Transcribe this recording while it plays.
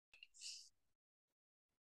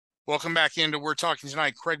Welcome back into We're Talking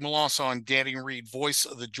Tonight. Craig Melanson on Danny Reed, voice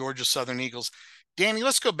of the Georgia Southern Eagles. Danny,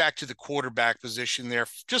 let's go back to the quarterback position there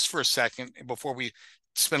just for a second before we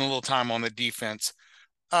spend a little time on the defense.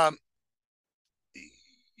 Um,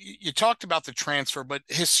 you talked about the transfer, but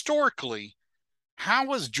historically, how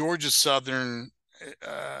was Georgia Southern?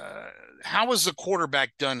 Uh, how was the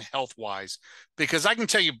quarterback done health wise? Because I can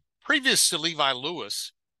tell you, previous to Levi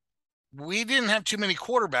Lewis, we didn't have too many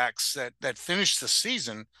quarterbacks that finished the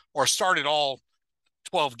season or started all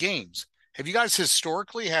 12 games. Have you guys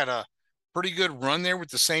historically had a pretty good run there with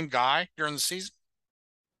the same guy during the season?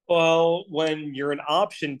 Well, when you're an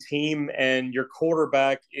option team and your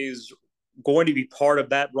quarterback is going to be part of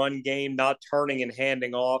that run game, not turning and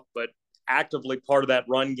handing off, but actively part of that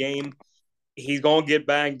run game, he's going to get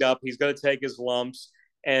banged up. He's going to take his lumps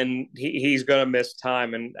and he's going to miss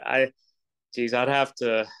time. And I'd have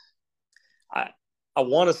to, I, I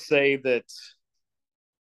want to say that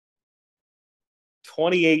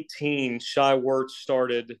 2018, Shy Wirtz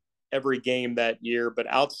started every game that year, but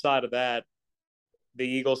outside of that, the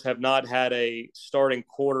Eagles have not had a starting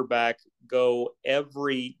quarterback go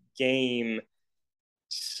every game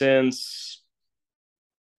since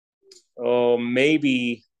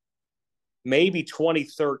maybe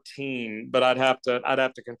 2013, but I'd have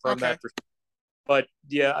to confirm Okay. that for sure. But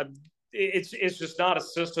yeah, it's just not a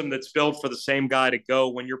system that's built for the same guy to go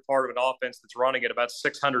when you're part of an offense that's running it about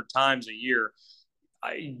 600 times a year.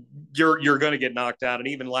 You're going to get knocked out. And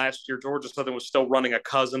even last year, Georgia Southern was still running a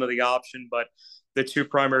cousin of the option, but the two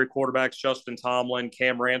primary quarterbacks, Justin Tomlin,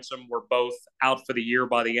 Cam Ransom, were both out for the year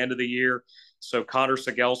by the end of the year. So Connor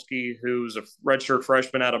Sigelski, who's a redshirt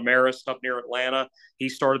freshman out of Marist up near Atlanta, he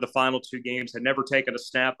started the final two games, had never taken a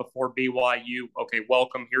snap before BYU. Okay,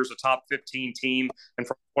 welcome. Here's a top 15 team in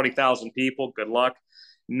front of 20,000 people. Good luck.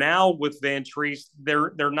 Now with Van Treese,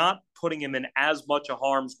 they're not putting him in as much of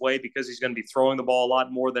harm's way because he's going to be throwing the ball a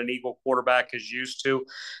lot more than an Eagle quarterback is used to.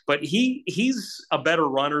 But he's a better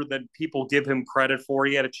runner than people give him credit for.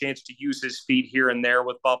 He had a chance to use his feet here and there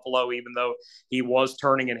with Buffalo, even though he was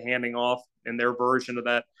turning and handing off in their version of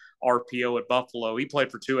that RPO at Buffalo. He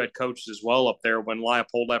played for two head coaches as well up there. When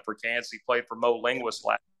Leopold left for Kansas, he played for Mo Linguist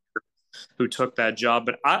last year, who took that job.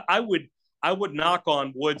 But I would knock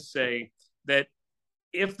on wood say that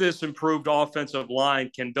if this improved offensive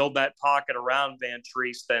line can build that pocket around Van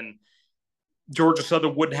Treese, then Georgia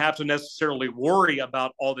Southern wouldn't have to necessarily worry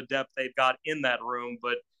about all the depth they've got in that room.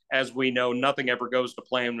 But as we know, nothing ever goes to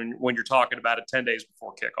plan when you're talking about it 10 days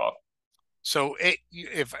before kickoff. So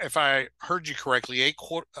if I heard you correctly, eight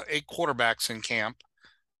quarterbacks in camp.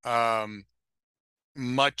 Um,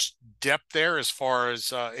 much depth there as far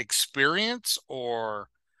as experience or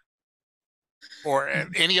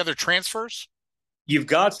any other transfers? You've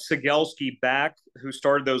got Sigelski back, who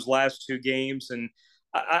started those last two games. And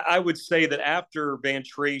I would say that after Van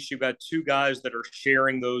Treese, you've got two guys that are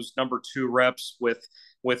sharing those number two reps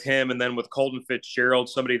with him, and then with Colton Fitzgerald,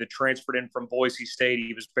 somebody that transferred in from Boise State.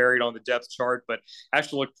 He was buried on the depth chart, but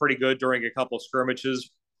actually looked pretty good during a couple of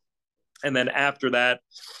scrimmages. And then after that,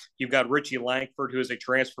 you've got Richie Langford, who is a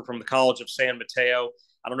transfer from the College of San Mateo.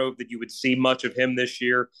 I don't know that you would see much of him this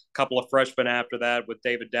year. A couple of freshmen after that with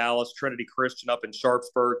David Dallas, Trinity Christian up in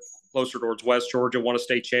Sharpsburg, closer towards West Georgia, won a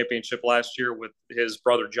state championship last year with his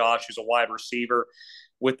brother Josh, who's a wide receiver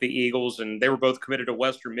with the Eagles. And they were both committed to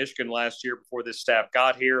Western Michigan last year before this staff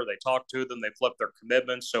got here. They talked to them, they flipped their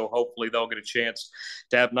commitments. So hopefully they'll get a chance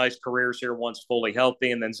to have nice careers here once fully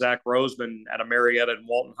healthy. And then Zach Roseman at a Marietta and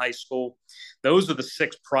Walton High School. Those are the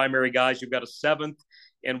six primary guys. You've got a seventh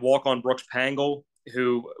in walk on Brooks Pangle,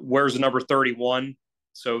 who wears the number 31.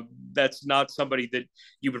 So that's not somebody that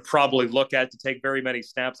you would probably look at to take very many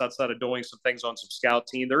snaps outside of doing some things on some scout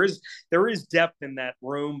team. There is depth in that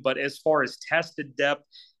room, but as far as tested depth,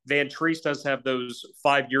 Van Treese does have those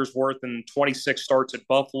 5 years worth and 26 starts at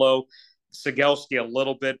Buffalo. Sigelski a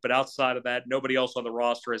little bit, but outside of that, nobody else on the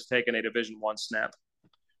roster has taken a Division One snap.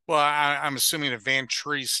 Well, I'm assuming that Van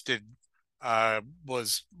Treese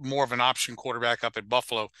was more of an option quarterback up at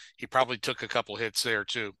Buffalo. He probably took a couple hits there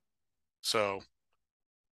too. So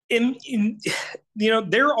In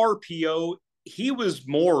their RPO, he was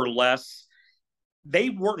more or less, they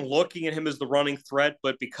weren't looking at him as the running threat,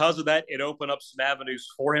 but because of that, it opened up some avenues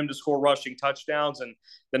for him to score rushing touchdowns, and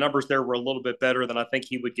the numbers there were a little bit better than I think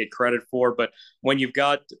he would get credit for. But when you've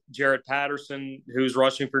got Jaret Patterson, who's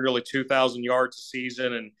rushing for nearly 2,000 yards a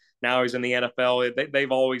season, and now he's in the NFL,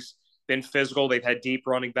 they've always been physical. They've had deep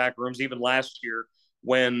running back rooms. Even last year,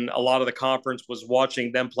 when a lot of the conference was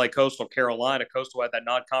watching them play Coastal Carolina, Coastal had that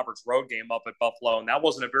non-conference road game up at Buffalo, and that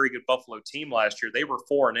wasn't a very good Buffalo team last year. They were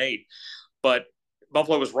 4-8, but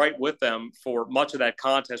Buffalo was right with them for much of that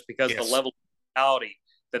contest because of the Yes. level of mentality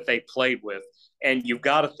that they played with. And you've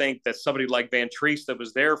got to think that somebody like Van Treese that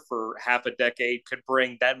was there for half a decade could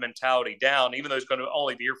bring that mentality down, even though he's going to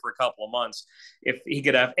only be here for a couple of months. If he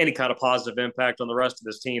could have any kind of positive impact on the rest of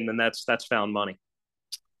this team, then that's found money.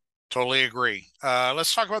 Totally agree.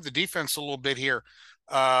 Let's talk about the defense a little bit here.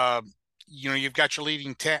 Uh, you've got your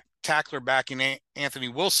leading tackler back in Anthony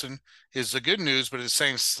Wilson is the good news, but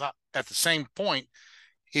at the same point,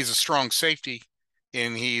 he's a strong safety,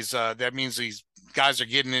 and he's that means these guys are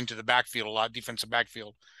getting into the backfield a lot, defensive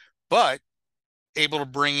backfield, but able to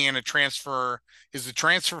bring in a transfer. Is the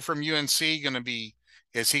transfer from UNC going to be?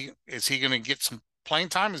 Is he going to get some playing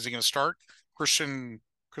time? Is he going to start Christian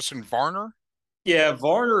Varner? Yeah,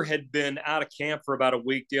 Varner had been out of camp for about a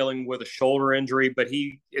week dealing with a shoulder injury, but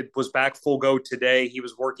it was back full go today. He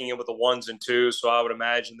was working in with the ones and twos, so I would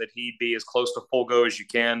imagine that he'd be as close to full go as you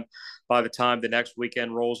can by the time the next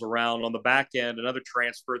weekend rolls around. On the back end, another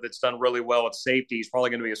transfer that's done really well at safety. He's probably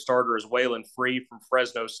going to be a starter is Waylon Free from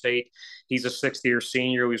Fresno State. He's a sixth-year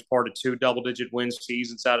senior. He was part of two double-digit win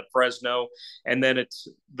seasons out at Fresno. And then it's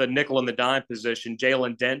the nickel and the dime position.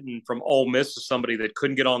 Jalen Denton from Ole Miss is somebody that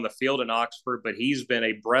couldn't get on the field in Oxford, but he's been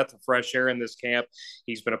a breath of fresh air in this camp.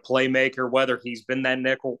 He's been a playmaker, whether he's been that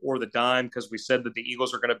nickel or the dime, because we said that the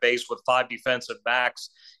Eagles are going to base with 5 defensive backs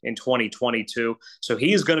in 2022. So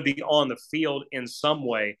he is going to be on the field in some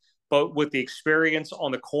way. But with the experience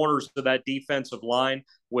on the corners of that defensive line,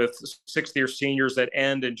 with sixth-year seniors that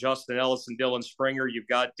end and Justin Ellis and Dylan Springer, you've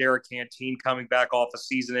got Derek Canteen coming back off a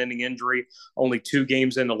season-ending injury, only 2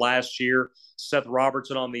 games into last year. Seth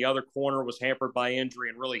Robertson on the other corner was hampered by injury,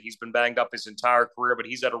 and really he's been banged up his entire career, but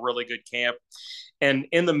he's had a really good camp. And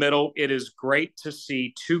in the middle, it is great to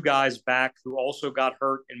see 2 guys back who also got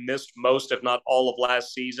hurt and missed most, if not all, of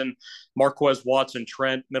last season. Marquez Watson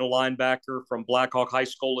Trent, middle linebacker from Blackhawk High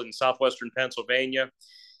School in southwestern Pennsylvania.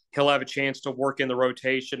 He'll have a chance to work in the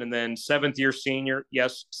rotation. And then seventh-year senior,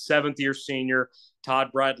 yes, seventh-year senior, Todd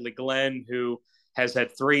Bradley Glenn, who has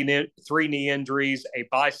had three knee injuries, a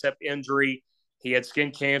bicep injury. He had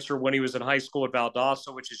skin cancer when he was in high school at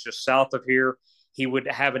Valdosta, which is just south of here. He would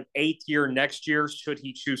have an 8th year next year should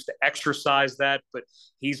he choose to exercise that, but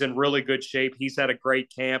he's in really good shape. He's had a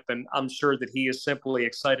great camp, and I'm sure that he is simply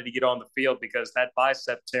excited to get on the field because that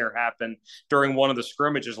bicep tear happened during one of the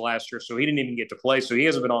scrimmages last year, so he didn't even get to play. So he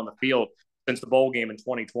hasn't been on the field since the bowl game in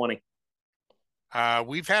 2020.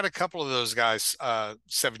 We've had a couple of those guys,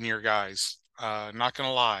 7-year guys. Not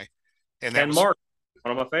gonna lie, and that Ken was Mark,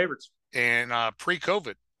 one of my favorites. and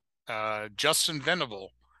pre-COVID, Justin Venable.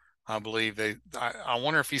 I believe I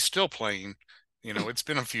wonder if he's still playing. It's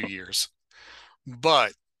been a few years,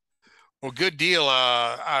 but well, good deal.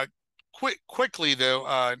 Quickly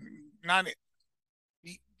though, not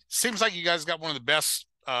seems like you guys got one of the best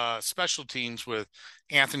special teams with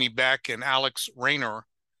Anthony Beck and Alex Rayner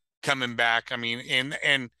coming back. I mean,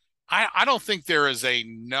 and I don't think there is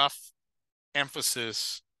enough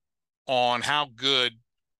emphasis on how good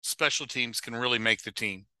special teams can really make the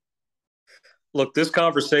team. Look, this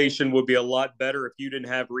conversation would be a lot better if you didn't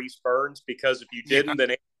have Reese Burns, because if you Yeah, didn't,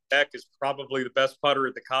 then Beck is probably the best putter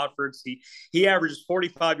at the conference. He averages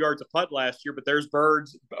 45 yards a putt last year, but there's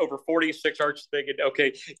Burns over 46 yards. Thinking,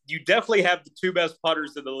 okay, you definitely have the 2 best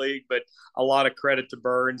putters in the league, but a lot of credit to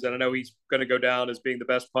Burns, and I know he's going to go down as being the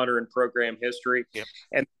best punter in program history. yep.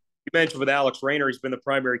 And you mentioned with Alex Rayner, he's been the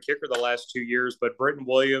primary kicker the last 2 years, but Britton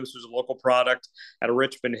Williams, who's a local product out of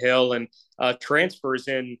Richmond Hill, and transfers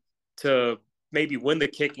in to maybe win the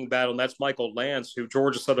kicking battle, and that's Michael Lance, who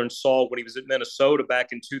Georgia Southern saw when he was at Minnesota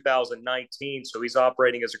back in 2019. So he's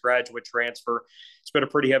operating as a graduate transfer. It's been a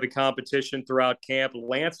pretty heavy competition throughout camp.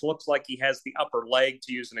 Lance looks like he has the upper leg,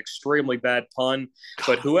 to use an extremely bad pun,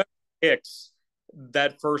 but whoever picks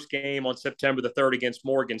that first game on September the 3rd against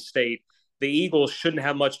Morgan State, the Eagles shouldn't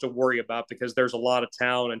have much to worry about because there's a lot of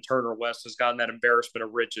talent, and Turner West has gotten that embarrassment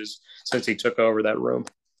of riches since he took over that room.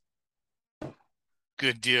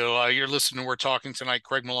 Good deal. You're listening. We're talking tonight.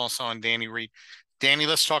 Craig Melanson and Danny Reed. Danny,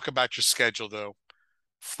 let's talk about your schedule, though.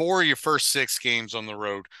 4 of your first 6 games on the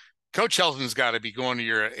road. Coach Helton's got to be going to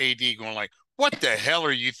your AD going like, what the hell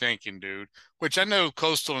are you thinking, dude? Which I know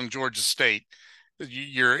Coastal and Georgia State,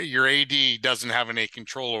 your AD doesn't have any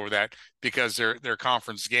control over that because they're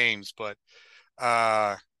conference games. But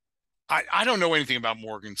I don't know anything about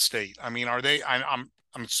Morgan State. I mean, are they? I'm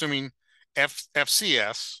assuming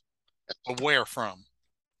FCS, but where from?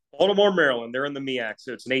 Baltimore, Maryland. They're in the MEAC,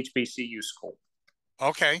 so it's an HBCU school.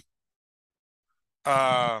 Okay.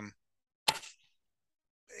 Um,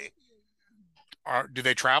 do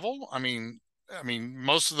they travel? I mean,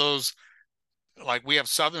 most of those like we have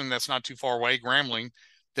Southern that's not too far away, Grambling.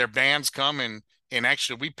 Their bands come and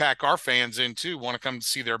actually we pack our fans in too, want to come to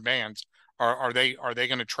see their bands. Are they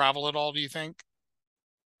going to travel at all, do you think?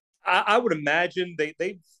 I would imagine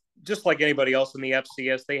they just like anybody else in the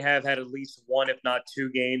FCS, they have had at least one, if not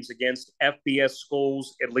two games against FBS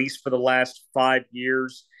schools, at least for the last 5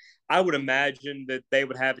 years. I would imagine that they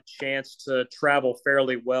would have a chance to travel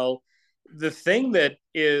fairly well. The thing that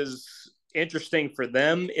is interesting for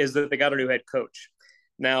them is that they got a new head coach.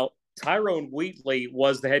 Now, Tyrone Wheatley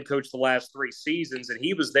was the head coach the last 3 seasons, and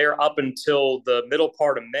he was there up until the middle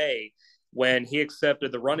part of May when he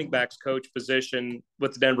accepted the running backs coach position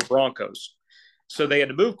with the Denver Broncos. So they had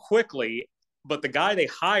to move quickly, but the guy they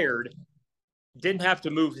hired didn't have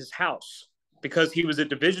to move his house because he was at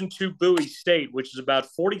Division II Bowie State, which is about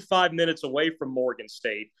 45 minutes away from Morgan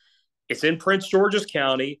State. It's in Prince George's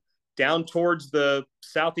County, down towards the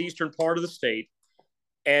southeastern part of the state.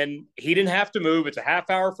 And he didn't have to move. It's a half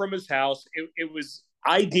hour from his house. It was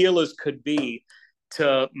ideal as could be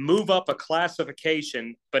to move up a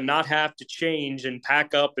classification, but not have to change and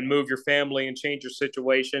pack up and move your family and change your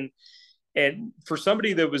situation. And for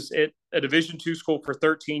somebody that was at a Division II school for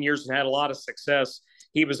 13 years and had a lot of success,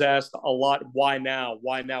 he was asked a lot, why now?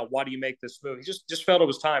 Why now? Why do you make this move? He just felt it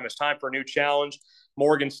was time. It's time for a new challenge.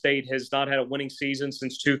 Morgan State has not had a winning season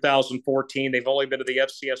since 2014. They've only been to the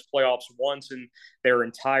FCS playoffs once in their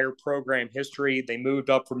entire program history. They moved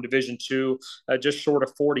up from Division II just short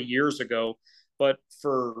of 40 years ago. But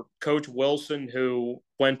for Coach Wilson, who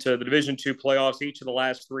went to the Division II playoffs each of the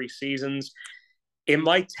last 3 seasons, it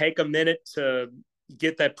might take a minute to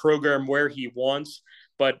get that program where he wants,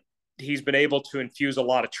 but he's been able to infuse a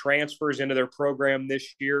lot of transfers into their program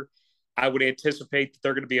this year. I would anticipate that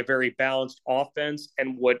they're going to be a very balanced offense.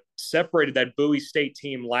 And what separated that Bowie State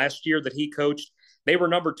team last year that he coached, they were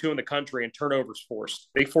number 2 in the country in turnovers forced.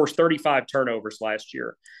 They forced 35 turnovers last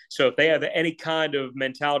year. So if they have any kind of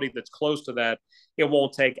mentality that's close to that, it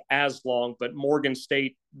won't take as long. But Morgan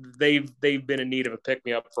State, they've been in need of a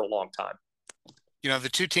pick-me-up for a long time. The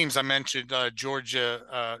two teams I mentioned,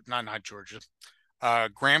 Georgia, not Georgia,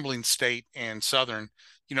 Grambling State and Southern,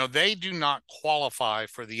 they do not qualify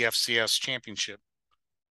for the FCS championship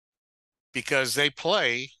because they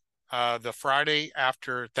play the Friday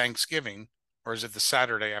after Thanksgiving, or is it the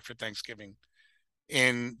Saturday after Thanksgiving,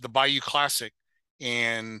 in the Bayou Classic.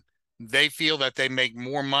 And they feel that they make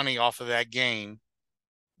more money off of that game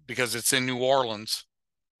because it's in New Orleans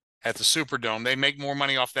at the Superdome. They make more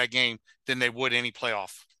money off that game than they would any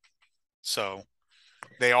playoff. So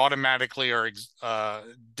they automatically are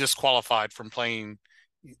disqualified from playing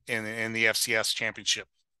in the FCS championship.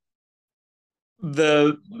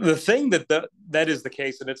 The thing that is the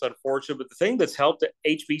case, and it's unfortunate, but the thing that's helped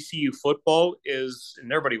HBCU football is,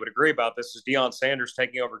 and everybody would agree about this, is Deion Sanders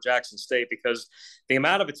taking over Jackson State, because the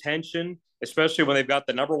amount of attention, especially when they've got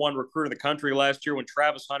the number 1 recruit in the country last year when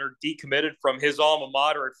Travis Hunter decommitted from his alma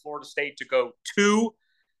mater at Florida State to go to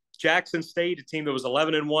Jackson State, a team that was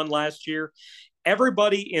 11-1 last year.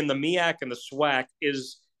 Everybody in the MEAC and the SWAC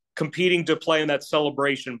is competing to play in that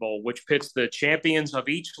Celebration Bowl, which pits the champions of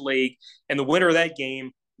each league, and the winner of that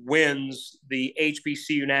game wins the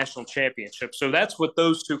HBCU National Championship. So that's what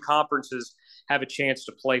those two conferences have a chance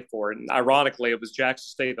to play for. And ironically, it was Jackson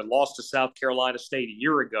State that lost to South Carolina State a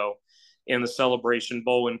year ago in the Celebration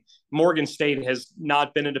Bowl. And Morgan State has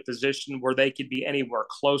not been in a position where they could be anywhere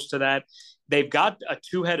close to that. They've got a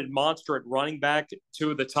 2-headed monster at running back,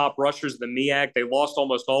 2 of the top rushers of the MEAC. They lost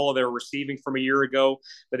almost all of their receiving from a year ago,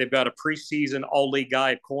 but they've got a preseason all-league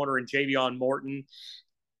guy at corner in Javion Morton.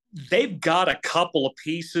 They've got a couple of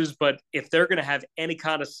pieces, but if they're going to have any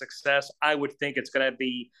kind of success, I would think it's going to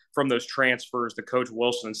be from those transfers that Coach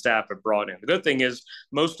Wilson and staff have brought in. The good thing is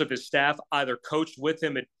most of his staff either coached with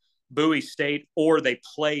him at Bowie State or they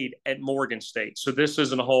played at Morgan State. So this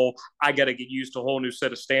isn't a whole, I got to get used to a whole new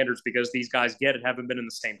set of standards because these guys haven't been in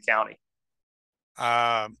the same county.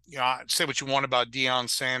 Say what you want about Deion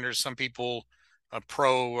Sanders. Some people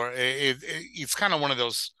it's kind of one of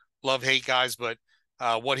those love-hate guys, but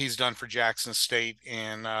what he's done for Jackson State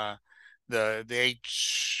and I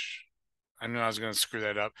knew I was going to screw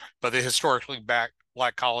that up, but the historically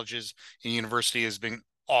black colleges and university has been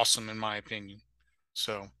awesome in my opinion.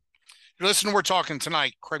 So you're listening, we're talking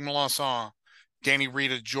tonight, Craig Melanson, Danny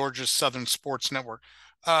Reed of Georgia Southern Sports Network.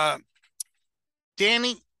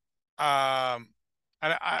 Danny, again,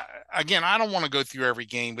 I don't want to go through every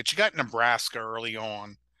game, but you got Nebraska early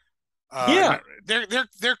on.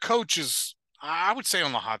 Their coach is, I would say,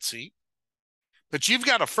 on the hot seat, but you've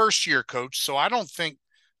got a first-year coach, so I don't think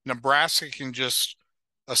Nebraska can just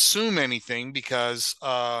assume anything because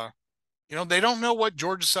They don't know what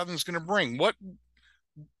Georgia Southern's going to bring. What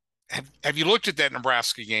have you looked at that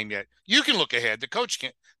Nebraska game yet? You can look ahead. The coach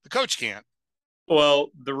can't. The coach can't. Well,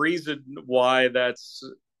 the reason why that's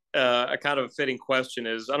a kind of a fitting question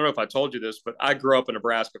is I don't know if I told you this, but I grew up a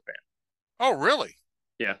Nebraska fan. Oh, really?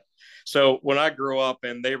 Yeah. So when I grew up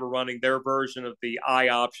and they were running their version of the I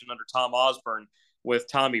option under Tom Osborne with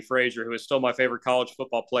Tommy Frazier, who is still my favorite college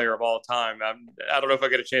football player of all time. I don't know if I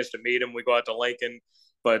get a chance to meet him. We go out to Lincoln,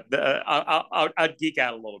 but I'd geek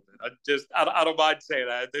out a little bit. I don't mind saying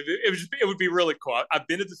that. It would be really cool. I've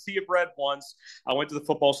been to the Sea of Red once. I went to the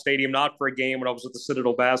football stadium, not for a game, when I was at the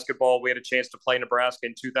Citadel basketball. We had a chance to play Nebraska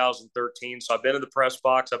in 2013. So I've been in the press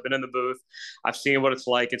box. I've been in the booth. I've seen what it's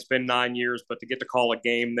like. It's been 9 years, but to get to call a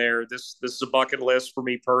game there, this is a bucket list for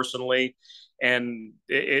me personally. And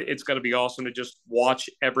it's going to be awesome to just watch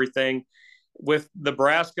everything. With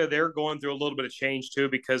Nebraska, they're going through a little bit of change too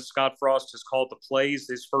because Scott Frost has called the plays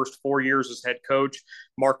his first 4 years as head coach.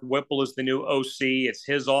 Mark Whipple is the new OC. It's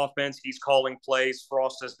his offense. He's calling plays.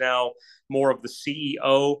 Frost is now more of the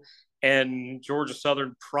CEO. And Georgia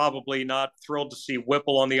Southern probably not thrilled to see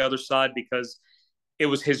Whipple on the other side because it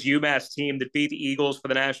was his UMass team that beat the Eagles for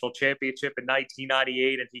the national championship in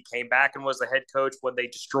 1998, and he came back and was the head coach when they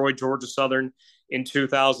destroyed Georgia Southern in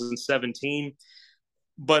 2017.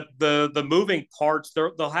 But the moving parts,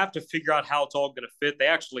 they'll have to figure out how it's all going to fit. They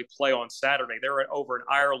actually play on Saturday. They're over in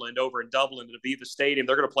Ireland, over in Dublin at Aviva Stadium.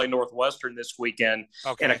 They're going to play Northwestern this weekend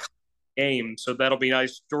in a Okay. game, so that'll be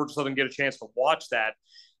nice. Georgia Southern get a chance to watch that.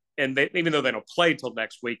 And even though they don't play till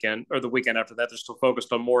next weekend or the weekend after that, they're still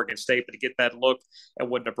focused on Morgan State. But to get that look at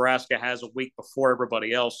what Nebraska has a week before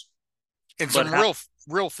everybody else. And But some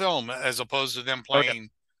real film as opposed to them oh, yeah, playing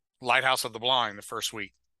Lighthouse of the Blind the first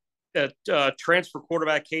week. transfer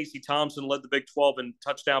quarterback Casey Thompson led the Big 12 in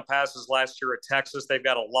touchdown passes last year at Texas. They've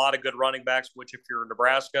got a lot of good running backs, which if you're in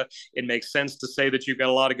Nebraska, it makes sense to say that you've got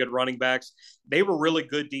a lot of good running backs. They were really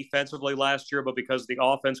good defensively last year, but because the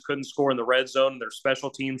offense couldn't score in the red zone, their special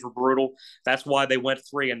teams were brutal. That's why they went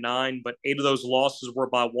 3-9, but 8 of those losses were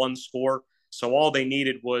by one score. So all they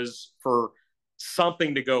needed was for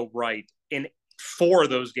something to go right in 4 of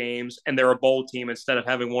those games, and they're a bowl team instead of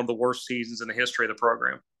having one of the worst seasons in the history of the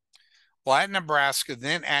program. Well, at Nebraska,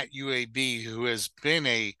 then at UAB, who has been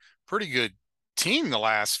a pretty good team the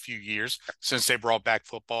last few years since they brought back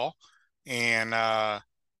football. And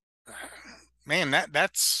man,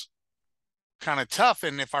 that's kind of tough.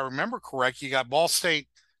 And if I remember correct, you got Ball State.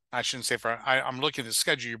 I shouldn't say I'm looking at the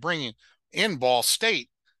schedule you're bringing in Ball State,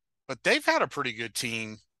 but they've had a pretty good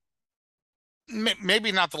team.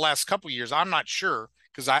 Maybe not the last couple of years. I'm not sure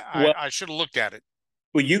because Well, I should have looked at it.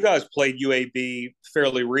 Well, you guys played UAB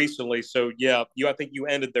fairly recently, so yeah, I think you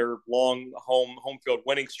ended their long home field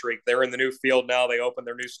winning streak. They're in the new field now. They opened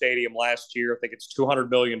their new stadium last year. I think it's $200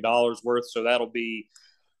 million worth, so that'll be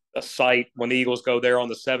a sight when the Eagles go there on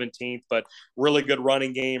the 17th. But really good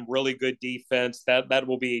running game, really good defense. That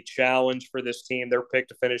will be a challenge for this team. They're picked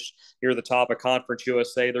to finish near the top of Conference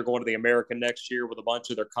USA. They're going to the American next year with a bunch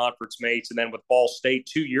of their conference mates. And then with Ball State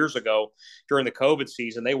 2 years ago during the COVID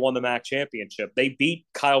season, they won the MAC championship. They beat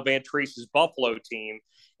Kyle Van Treese's Buffalo team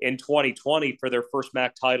in 2020 for their first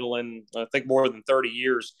MAC title in I think more than 30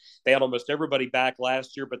 years. They had almost everybody back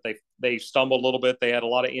last year, but they stumbled a little bit. They had a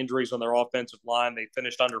lot of injuries on their offensive line. They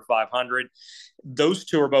finished under 500. Those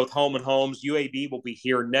two are both home and homes. UAB will be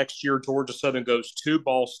here next year. Georgia Southern goes to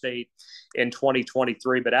Ball State in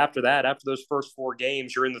 2023. But after that, after those first 4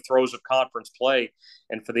 games, you're in the throes of conference play.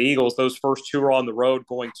 And for the Eagles, those first 2 are on the road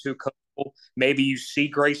going to Maybe you see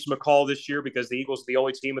Grayson McCall this year because the Eagles are the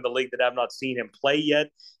only team in the league that have not seen him play yet.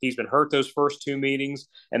 He's been hurt those first 2 meetings,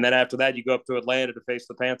 and then after that, you go up to Atlanta to face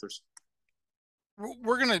the Panthers.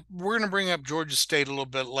 We're gonna bring up Georgia State a little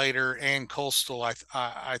bit later and Coastal,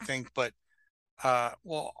 I think, but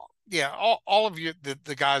well, yeah, all of you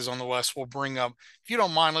the guys on the West will bring up. If you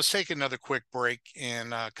don't mind, let's take another quick break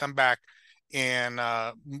and come back and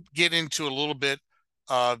get into a little bit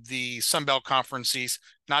of the Sun Belt Conferences.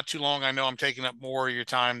 Not too long. I know I'm taking up more of your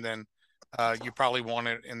time than you probably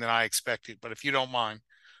wanted and than I expected, but if you don't mind,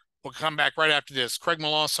 we'll come back right after this. Craig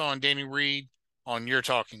Melanson and Danny Reed on You're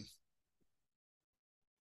Talking.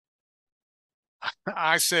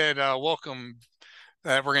 I said, welcome.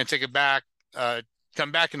 We're going to take it back,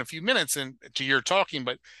 come back in a few minutes and to You're Talking,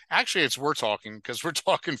 but actually it's We're Talking because we're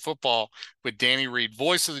talking football with Danny Reed,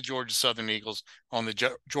 voice of the Georgia Southern Eagles on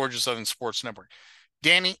the Georgia Southern Sports Network.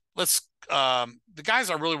 Danny, let's the guys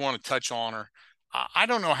I really want to touch on are I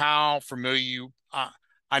don't know how familiar you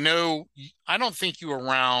I know I don't think you were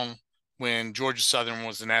around when Georgia Southern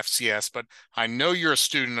was an FCS, but I know you're a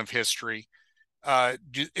student of history.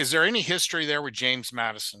 Is there any history there with James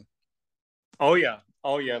Madison? Oh yeah,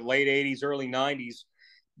 oh yeah, late '80s, early '90s.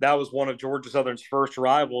 That was one of Georgia Southern's first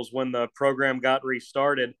rivals when the program got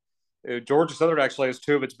restarted. Georgia Southern actually has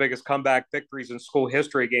two of its biggest comeback victories in school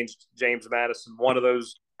history against James Madison. One of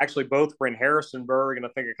those, actually, both were in Harrisonburg, and I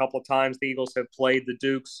think a couple of times the Eagles have played the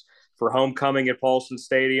Dukes for homecoming at Paulson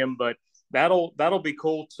Stadium. But that'll be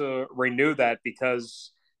cool to renew that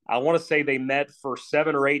because I want to say they met for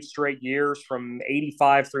 7 or 8 straight years from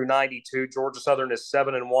 '85 through '92. Georgia Southern is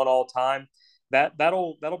 7-1 all time.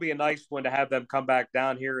 That'll be a nice one to have them come back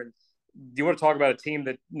down here. And you want to talk about a team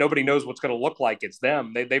that nobody knows what's going to look like? It's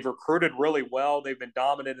them. They've recruited really well. They've been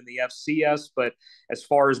dominant in the FCS, but as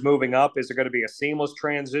far as moving up, is it going to be a seamless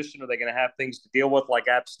transition? Are they going to have things to deal with like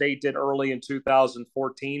App State did early in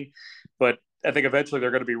 2014? But I think eventually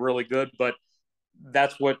they're going to be really good. But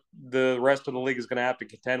that's what the rest of the league is going to have to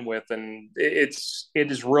contend with, and it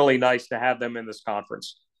is really nice to have them in this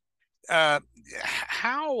conference. Uh,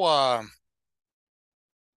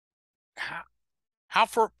 how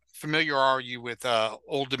familiar are you with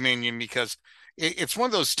Old Dominion? Because it's one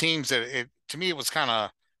of those teams that to me it was kind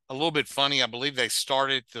of a little bit funny. I believe they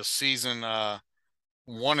started the season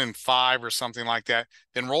 1-5 or something like that,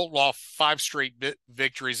 then rolled off 5 straight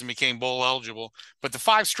victories and became bowl eligible. But the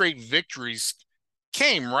 5 straight victories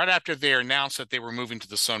came right after they announced that they were moving to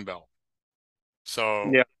the Sun Belt. So,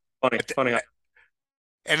 Yeah, funny, at the, funny.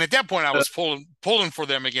 and at that point, I was pulling for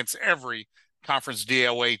them against every conference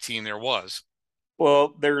DOA team there was.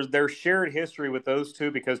 Well, there's shared history with those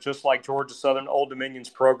two because just like Georgia Southern, Old Dominion's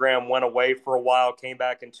program went away for a while, came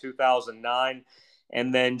back in 2009,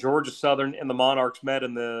 and then Georgia Southern and the Monarchs met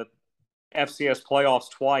in the FCS playoffs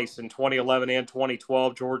twice in 2011 and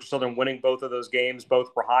 2012. Georgia Southern winning both of those games.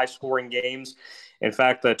 Both were high scoring games. In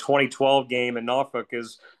fact, the 2012 game in Norfolk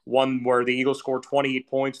is one where the Eagles scored 28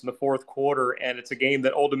 points in the fourth quarter, and it's a game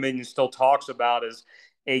that Old Dominion still talks about as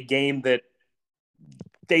a game that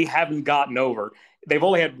they haven't gotten over. They've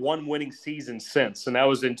only had one winning season since, and that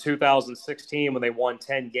was in 2016 when they won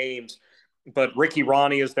 10 games. But Ricky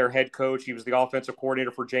Ronnie is their head coach. He was the offensive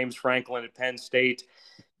coordinator for James Franklin at Penn State.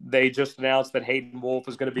 They just announced that Hayden Wolf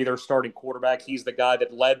is going to be their starting quarterback. He's the guy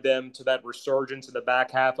that led them to that resurgence in the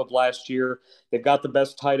back half of last year. They've got the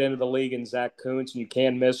best tight end of the league in Zach Kuntz, and you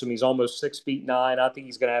can't miss him. He's almost 6'9". I think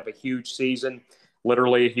he's going to have a huge season,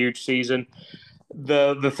 literally a huge season.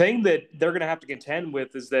 The thing that they're going to have to contend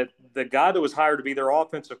with is that the guy that was hired to be their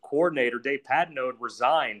offensive coordinator, Dave Patenaude,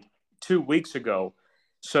 resigned 2 weeks ago.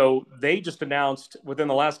 So they just announced within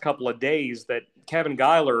the last couple of days that Kevin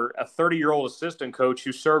Geiler, a 30-year-old assistant coach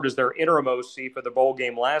who served as their interim OC for the bowl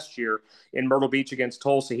game last year in Myrtle Beach against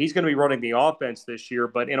Tulsa, he's going to be running the offense this year.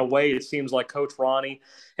 But in a way, it seems like Coach Ronnie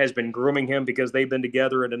has been grooming him because they've been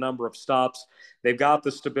together at a number of stops. They've got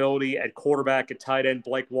the stability at quarterback, at tight end.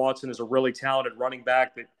 Blake Watson is a really talented running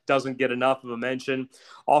back that doesn't get enough of a mention.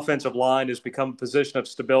 Offensive line has become a position of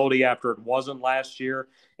stability after it wasn't last year.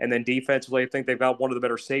 And then defensively, I think they've got one of the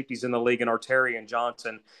better safeties in the league in Artarian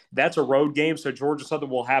Johnson. That's a road game, so Georgia Southern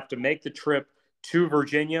will have to make the trip to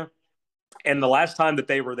Virginia. And the last time that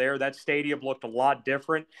they were there, that stadium looked a lot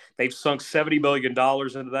different. They've sunk $70 million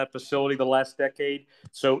into that facility the last decade.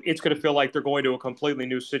 So it's going to feel like they're going to a completely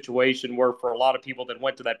new situation where for a lot of people that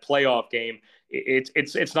went to that playoff game,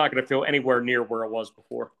 it's not going to feel anywhere near where it was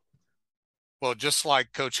before. Well, just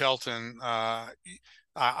like Coach Helton,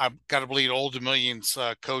 I've got to believe Old Dominion's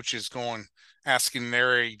coach is going asking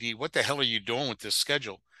their AD, "What the hell are you doing with this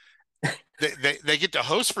schedule?" They get to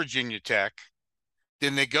host Virginia Tech,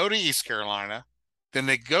 then they go to East Carolina, then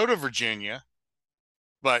they go to Virginia,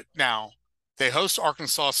 but now they host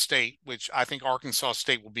Arkansas State, which I think Arkansas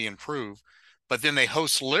State will be improved, but then they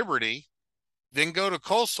host Liberty, then go to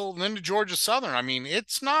Coastal, and then to Georgia Southern. I mean,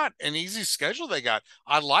 it's not an easy schedule they got.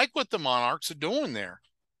 I like what the Monarchs are doing there.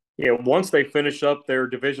 Yeah, once they finish up their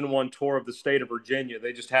Division I tour of the state of Virginia,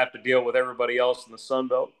 they just have to deal with everybody else in the Sun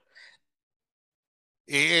Belt.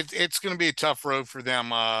 It's going to be a tough road for them.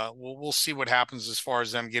 We'll see what happens as far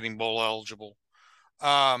as them getting bowl eligible.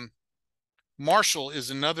 Um, Marshall is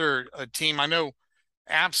another team. I know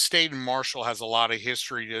App State and Marshall has a lot of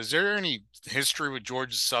history. Is there any history with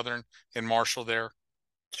Georgia Southern and Marshall there?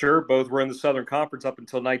 Sure, both were in the Southern Conference up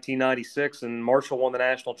until 1996, and Marshall won the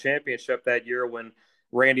national championship that year when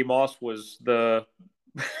Randy Moss was the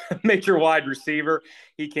major wide receiver.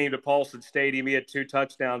 He came to Paulson Stadium. He had 2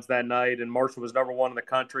 touchdowns that night, and Marshall was #1 in the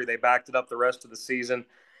country. They backed it up the rest of the season.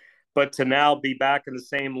 But to now be back in the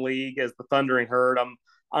same league as the Thundering Herd,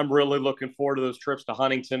 I'm really looking forward to those trips to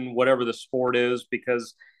Huntington, whatever the sport is,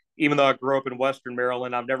 because even though I grew up in Western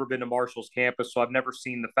Maryland, I've never been to Marshall's campus, so I've never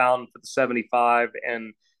seen the fountain for the 75.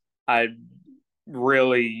 And I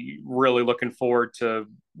really, really looking forward to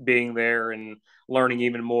being there and learning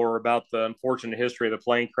even more about the unfortunate history of the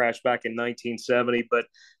plane crash back in 1970. But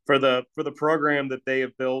for the program that they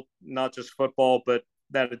have built, not just football, but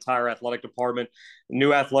that entire athletic department,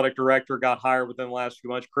 new athletic director got hired within the last few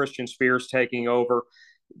months. Christian Spears taking over.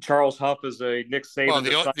 Charles Huff is a Nick Well,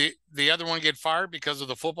 Saban. the other one get fired because of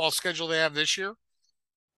the football schedule they have this year. Well,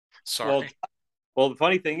 Sorry. well, the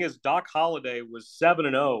funny thing is, Doc Holliday was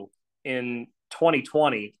 7-0 in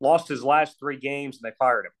 2020, lost his last three games, and they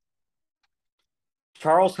fired him.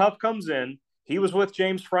 Charles Huff comes in. He was with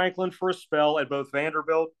James Franklin for a spell at both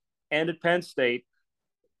Vanderbilt and at Penn State,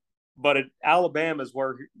 but at Alabama is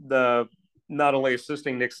where the not only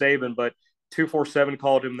assisting Nick Saban, but 247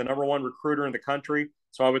 called him the number one recruiter in the country.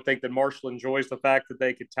 So I would think that Marshall enjoys the fact that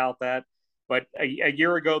they could tout that. But a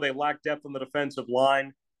year ago, they lacked depth on the defensive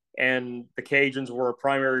line, and the Cajuns were a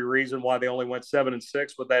primary reason why they only went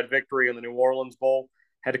 7-6 with that victory in the New Orleans Bowl.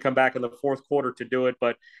 Had to come back in the fourth quarter to do it,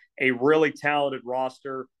 but a really talented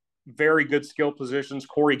roster, very good skill positions.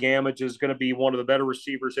 Corey Gamage is going to be one of the better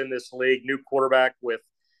receivers in this league. New quarterback with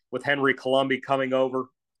Henry Colombi coming over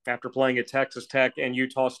after playing at Texas Tech and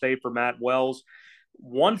Utah State for Matt Wells.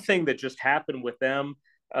 One thing that just happened with them,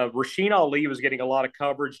 Rasheen Ali was getting a lot of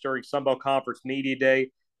coverage during Sunbelt Conference Media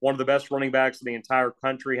Day. One of the best running backs in the entire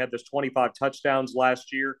country, had those 25 touchdowns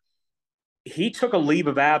last year. He took a leave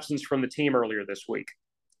of absence from the team earlier this week.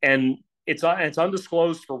 And it's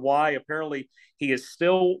undisclosed for why. Apparently, he is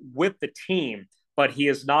still with the team, but he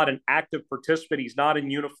is not an active participant. He's not in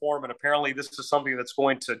uniform, and apparently, this is something that's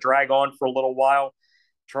going to drag on for a little while.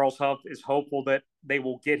 Charles Huff is hopeful that they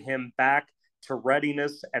will get him back to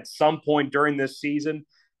readiness at some point during this season.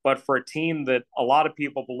 But for a team that a lot of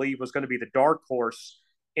people believe was going to be the dark horse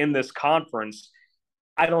in this conference,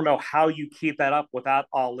 I don't know how you keep that up without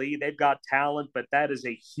Ali. They've got talent, but that is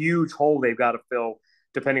a huge hole they've got to fill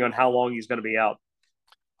depending on how long he's going to be out.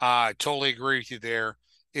 I totally agree with you there.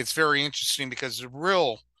 It's very interesting because the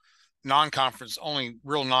only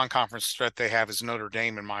real non-conference threat they have is Notre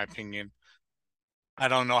Dame, in my opinion. I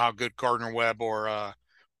don't know how good Gardner Webb or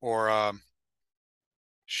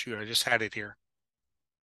shoot, I just had it here.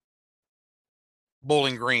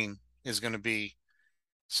 Bowling Green is going to be.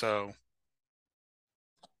 So,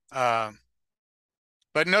 uh,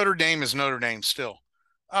 but Notre Dame is Notre Dame still.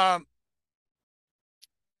 Um,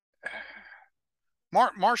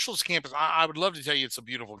 Marshall's campus, I would love to tell you it's a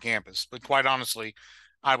beautiful campus, but quite honestly,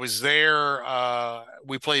 I was there.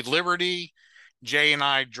 We played Liberty. Jay and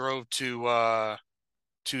I drove to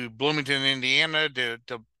Bloomington, Indiana,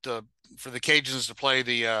 for the Cajuns to play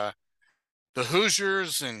the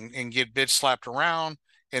Hoosiers and get bitch slapped around,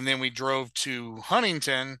 and then we drove to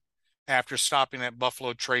Huntington after stopping at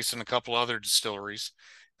Buffalo Trace and a couple other distilleries.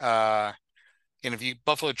 And if you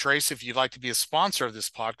Buffalo Trace, if you'd like to be a sponsor of this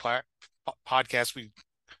podcast, we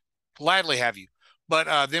gladly have you.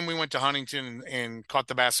 But then we went to Huntington and caught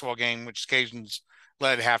the basketball game, which Cajuns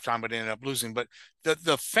led at halftime, but ended up losing. But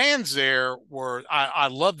the fans there were, I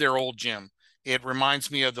love their old gym. It reminds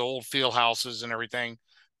me of the old field houses and everything,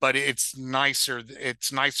 but it's nicer.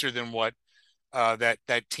 It's nicer than what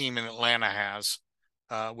that team in Atlanta has,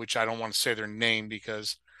 which I don't want to say their name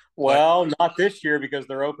because. But Well, not this year because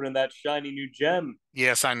they're opening that shiny new gem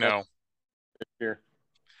yes, I know. this year.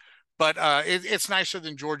 But it's nicer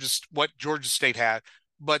than what Georgia State had.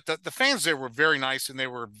 But the fans there were very nice, and they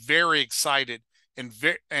were very excited and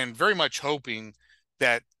very much hoping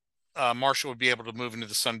that Marshall would be able to move into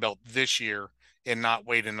the Sun Belt this year and not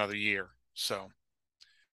wait another year. So,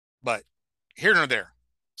 but here nor there.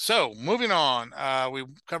 So moving on, we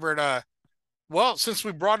covered. Well, since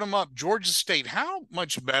we brought them up, Georgia State. How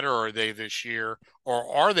much better are they this year, or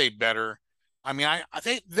are they better? I mean, I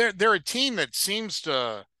think they're a team that seems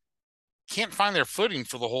to can't find their footing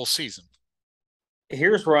for the whole season.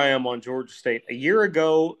 Here's where I am on Georgia State. A year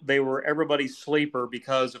ago, they were everybody's sleeper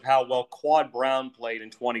because of how well Quad Brown played in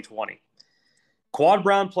 2020. Quad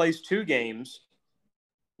Brown plays two games,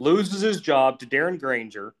 loses his job to Darren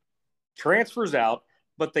Granger, transfers out,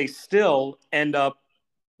 but they still end up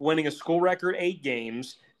winning a school record 8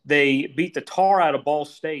 games. They beat the tar out of Ball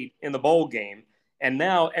State in the bowl game. And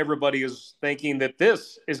now everybody is thinking that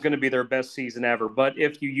this is going to be their best season ever. But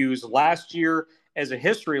if you use last year as a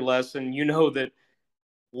history lesson, you know that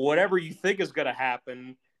whatever you think is going to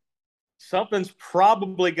happen, something's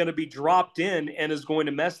probably going to be dropped in and is going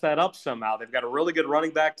to mess that up somehow. They've got a really good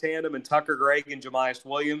running back tandem in Tucker Gregg and Jemias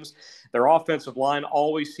Williams. Their offensive line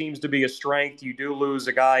always seems to be a strength. You do lose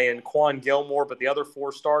a guy in Quan Gilmore, but the other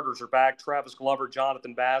four starters are back. Travis Glover,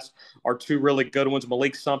 Jonathan Bass are two really good ones.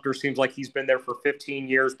 Malik Sumter seems like he's been there for 15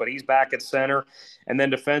 years, but he's back at center. And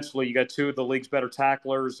then defensively, you got two of the league's better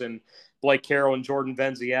tacklers, and Blake Carroll and Jordan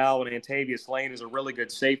Venzial, and Antavius Lane is a really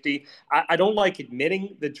good safety. I don't like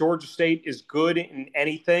admitting that Georgia State is good in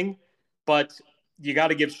anything, but you got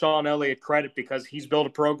to give Sean Elliott credit because he's built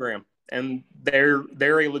a program, and they're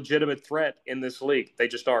a legitimate threat in this league. They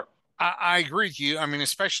just are. I agree with you. I mean,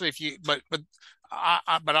 especially if you, but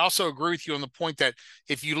I also agree with you on the point that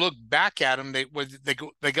if you look back at them,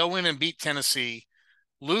 they go in and beat Tennessee,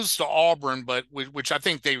 lose to Auburn, but which I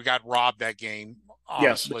think they got robbed that game.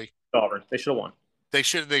 Honestly, yes, Auburn. They should have won. They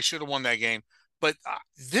should have won that game. But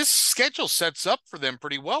this schedule sets up for them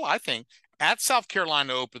pretty well, I think. At South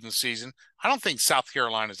Carolina to open the season, I don't think South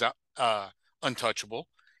Carolina is untouchable.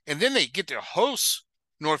 And then they get to host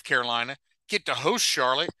North Carolina, get to host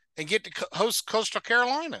Charlotte, and get to host Coastal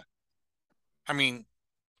Carolina. I mean,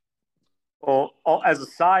 well, as a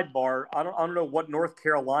sidebar, I don't know what North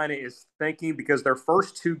Carolina is thinking because their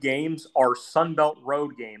first two games are Sun Belt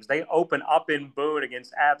road games. They open up in Boone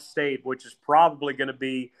against App State, which is probably going to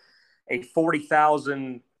be a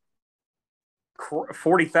 40,000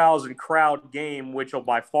 crowd game, which will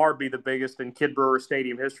by far be the biggest in Kid Brewer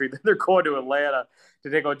Stadium history. Then they're going to Atlanta to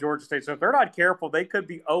take on Georgia State. So if they're not careful, they could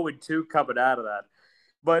be 0-2 coming out of that.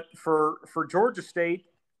 But for Georgia State,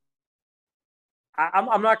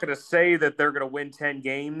 I'm not going to say that they're going to win 10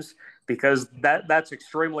 games because that's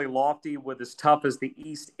extremely lofty with as tough as the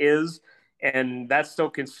East is. And that's still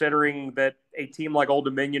considering that a team like Old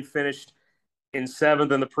Dominion finished in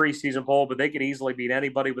seventh in the preseason poll, but they could easily beat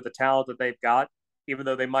anybody with the talent that they've got, even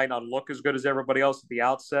though they might not look as good as everybody else at the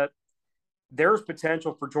outset. There's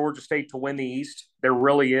potential for Georgia State to win the East. There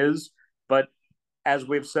really is. But as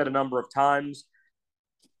we've said a number of times,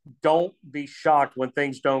 don't be shocked when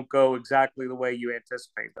things don't go exactly the way you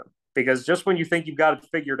anticipate them. Because just when you think you've got it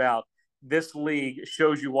figured out, this league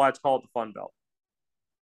shows you why it's called the Fun Belt.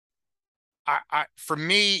 For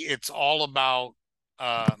me, it's all about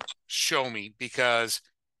show me because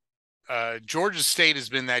Georgia State has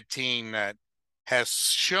been that team that has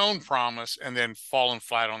shown promise and then fallen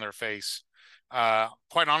flat on their face.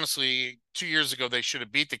 Quite honestly, 2 years ago, they should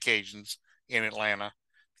have beat the Cajuns in Atlanta.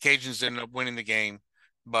 The Cajuns ended up winning the game,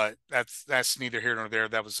 but that's neither here nor there.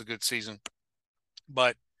 That was a good season.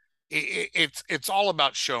 But it's all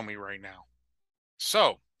about show me right now.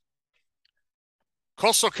 So,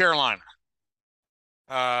 Coastal Carolina.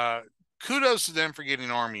 Kudos to them for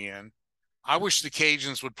getting Army in. I wish the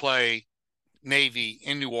Cajuns would play Navy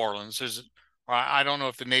in New Orleans. I don't know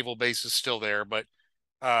if the naval base is still there, but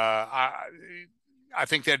I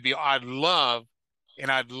think I'd love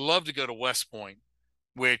to go to West Point,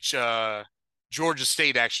 which Georgia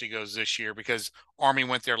State actually goes this year because Army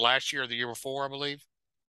went there last year or the year before, I believe.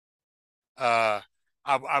 I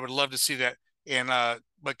would love to see that. And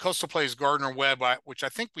but Coastal plays Gardner Webb, which I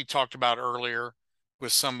think we talked about earlier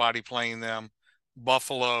with somebody playing them.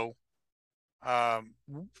 Buffalo.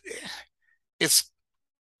 Is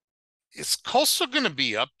Coastal going to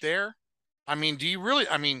be up there? I mean, do you really?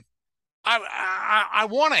 I mean, I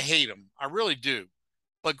want to hate him, I really do.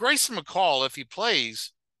 But Grayson McCall, if he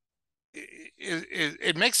plays,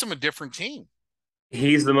 it makes him a different team.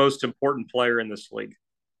 He's the most important player in this league.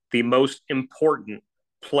 The most important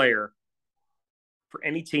player for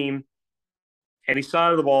any team, any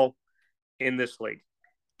side of the ball in this league.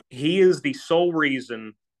 He is the sole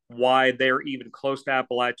reason why they're even close to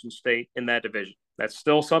Appalachian State in that division. That's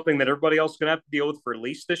still something that everybody else is going to have to deal with for at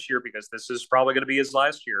least this year because this is probably going to be his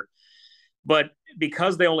last year. But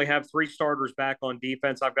because they only have three starters back on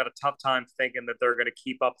defense, I've got a tough time thinking that they're going to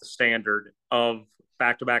keep up the standard of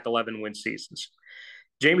back-to-back 11-win seasons.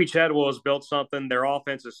 Jamey Chadwell has built something. Their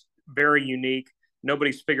offense is very unique.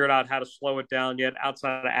 Nobody's figured out how to slow it down yet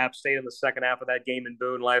outside of App State in the second half of that game in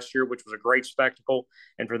Boone last year, which was a great spectacle.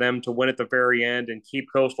 And for them to win at the very end and keep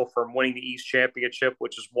Coastal from winning the East Championship,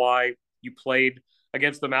 which is why you played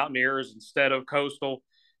against the Mountaineers instead of Coastal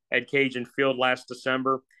at Cajun Field last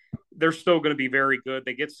December. They're still going to be very good.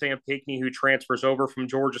 They get Sam Pinckney, who transfers over from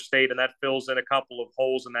Georgia State, and that fills in a couple of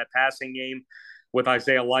holes in that passing game with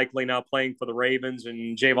Isaiah Likely now playing for the Ravens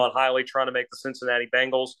and Javon Hiley trying to make the Cincinnati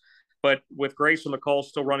Bengals. But with Grayson McCall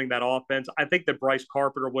still running that offense, I think that Bryce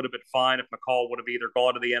Carpenter would have been fine if McCall would have either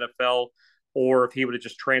gone to the NFL or if he would have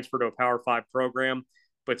just transferred to a Power 5 program.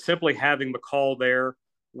 But simply having McCall there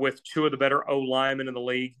with two of the better O linemen in the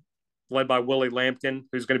league, led by Willie Lampkin,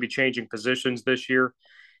 who's going to be changing positions this year.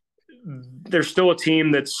 They're still a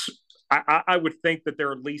team that's, I would think that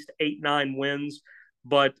they're at least 8-9 wins,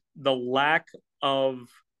 but the lack of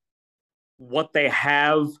what they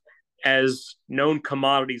have as known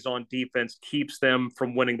commodities on defense keeps them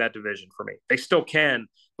from winning that division for me. They still can,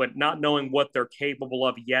 but not knowing what they're capable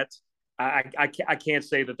of yet, I can't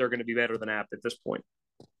say that they're going to be better than App at this point.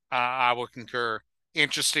 I will concur.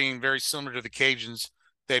 Interesting, very similar to the Cajuns.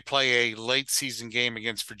 They play a late season game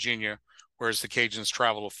against Virginia, whereas the Cajuns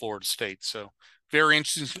travel to Florida State. So very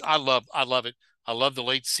interesting. I love it. I love the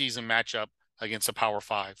late season matchup against a Power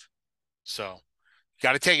Five. So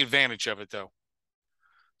got to take advantage of it, though.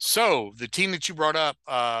 So the team that you brought up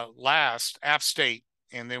last, App State,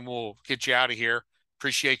 and then we'll get you out of here.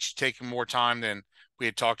 Appreciate you taking more time than we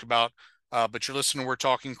had talked about. But you're listening. We're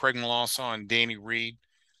talking Craig Melanson and Danny Reed.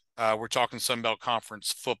 We're talking Sun Belt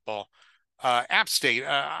Conference football. App State,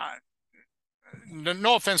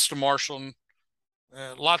 no offense to Marshall,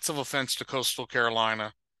 lots of offense to Coastal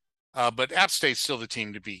Carolina, but App State's still the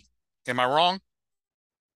team to beat. Am I wrong?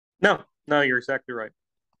 No, you're exactly right.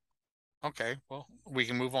 Okay, well, we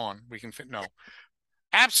can move on. We can fit. No,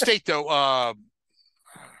 App State though.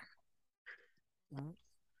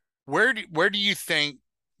 Where do you think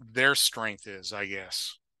their strength is? I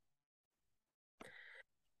guess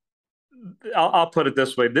I'll put it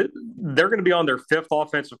this way: they're going to be on their fifth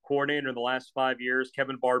offensive coordinator in the last 5 years.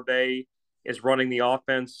 Kevin Barbay is running the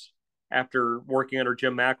offense after working under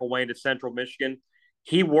Jim McElwain at Central Michigan.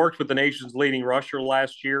 He worked with the nation's leading rusher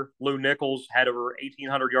last year. Lou Nichols had over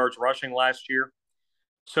 1,800 yards rushing last year.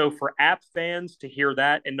 So for App fans to hear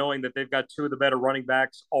that and knowing that they've got two of the better running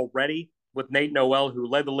backs already with Nate Noel, who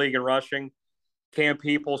led the league in rushing, Cam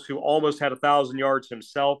Peoples, who almost had 1,000 yards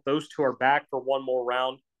himself, those two are back for one more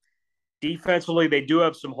round. Defensively, they do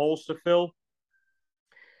have some holes to fill,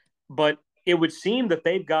 but it would seem that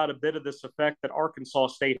they've got a bit of this effect that Arkansas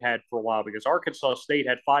State had for a while, because Arkansas State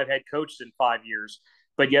had 5 head coaches in 5 years,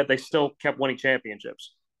 but yet they still kept winning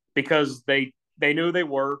championships because they knew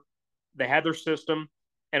they had their system,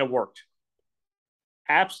 and it worked.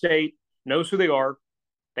 App State knows who they are.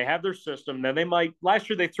 They have their system. Then last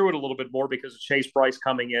year they threw it a little bit more because of Chase Bryce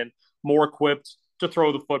coming in, more equipped to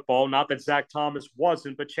throw the football. Not that Zach Thomas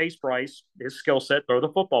wasn't, but Chase Bryce, his skill set, throw the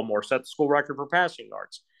football more, set the school record for passing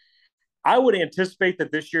yards. I would anticipate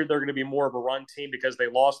that this year they're going to be more of a run team because they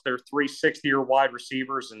lost their 3 60-year wide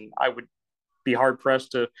receivers, and I would be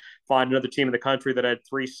hard-pressed to find another team in the country that had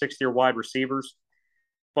 3 60-year wide receivers.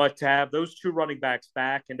 But to have those two running backs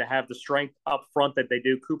back and to have the strength up front that they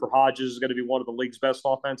do, Cooper Hodges is going to be one of the league's best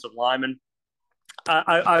offensive linemen.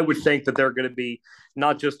 I would think that they're going to be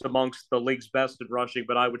not just amongst the league's best in rushing,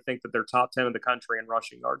 but I would think that they're top 10 in the country in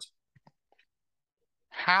rushing yards.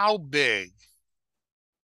 how big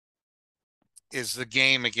is the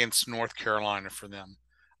game against North Carolina for them?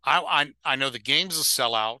 I know the game's a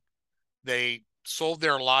sellout. They sold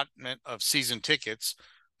their allotment of season tickets,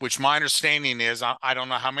 which my understanding is I don't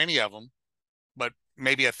know how many of them, but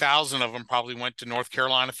maybe 1,000 of them probably went to North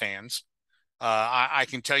Carolina fans. I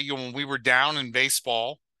can tell you when we were down in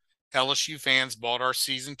baseball, LSU fans bought our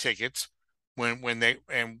season tickets when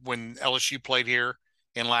LSU played here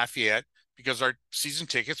in Lafayette because our season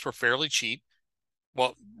tickets were fairly cheap.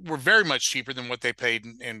 Well, were very much cheaper than what they paid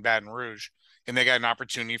in Baton Rouge, and they got an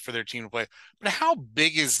opportunity for their team to play. But how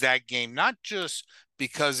big is that game? Not just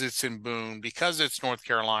because it's in Boone, because it's North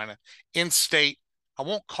Carolina, in state. I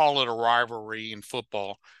won't call it a rivalry in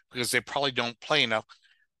football because they probably don't play enough,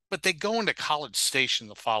 but they go into College Station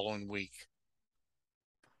the following week.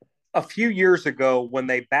 A few years ago, when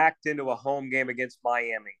they backed into a home game against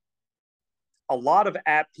Miami, a lot of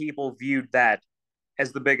App people viewed that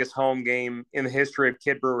as the biggest home game in the history of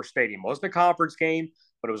Kidd Brewer Stadium. It wasn't a conference game,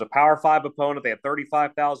 but it was a Power 5 opponent. They had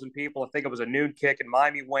 35,000 people. I think it was a noon kick, and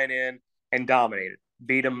Miami went in and dominated,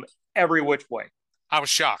 beat them every which way. I was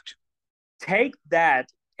shocked. Take that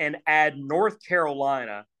and add North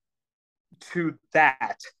Carolina to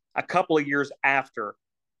that a couple of years after,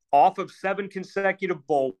 off of 7 consecutive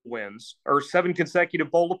bowl wins or 7 consecutive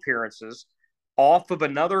bowl appearances, off of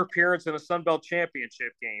another appearance in a Sun Belt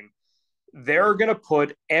championship game. They're going to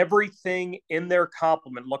put everything in their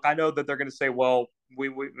complement. Look, I know that they're going to say, well,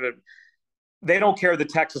 they don't care that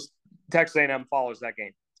Texas A&M follows that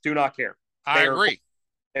game. Do not care. I agree.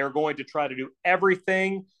 They're going to try to do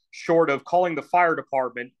everything short of calling the fire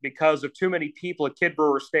department because of too many people at Kidd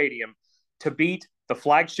Brewer Stadium to beat the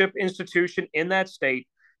flagship institution in that state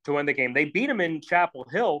to win the game. They beat them in Chapel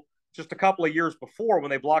Hill just a couple of years before when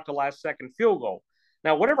they blocked a last-second field goal.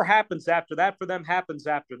 Now, whatever happens after that for them happens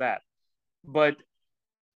after that. But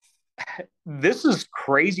This is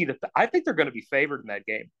crazy I think they're going to be favored in that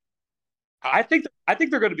game. Uh, I think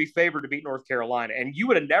they're going to be favored to beat North Carolina, and you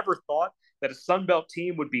would have never thought that a Sun Belt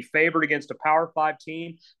team would be favored against a Power Five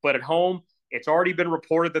team. But at home, it's already been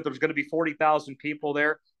reported that there's going to be 40,000 people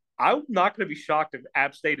there. I'm not going to be shocked if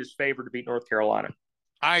App State is favored to beat North Carolina.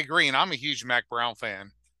 I agree, and I'm a huge Mac Brown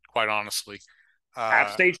fan, quite honestly.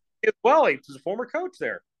 App State as well. He's a former coach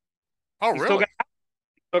there. Oh, He's really?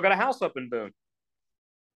 still got a house up in Boone.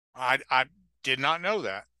 I did not know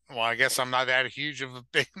that. Well, I guess I'm not that huge of a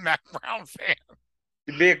big Mac Brown fan.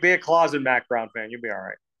 Be a closet Mac Brown fan. You'll be all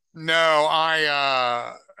right. No,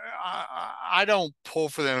 I don't pull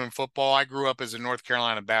for them in football. I grew up as a North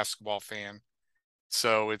Carolina basketball fan.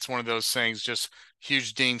 So it's one of those things, just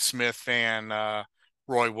huge Dean Smith fan,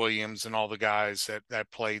 Roy Williams and all the guys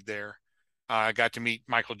that played there. I got to meet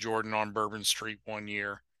Michael Jordan on Bourbon Street one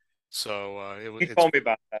year. So You told me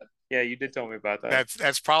about that. Yeah, you did tell me about that.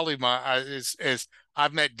 That's probably my is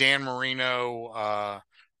I've met Dan Marino,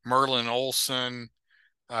 Merlin Olsen,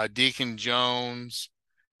 Deacon Jones,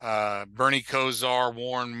 Bernie Kosar,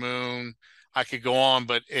 Warren Moon. I could go on,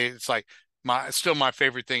 but it's like my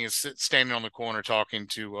favorite thing is standing on the corner talking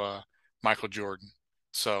to Michael Jordan.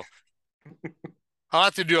 So I'll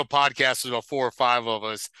have to do a podcast with about 4 or 5 of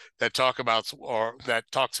us that talks about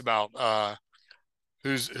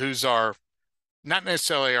who's our not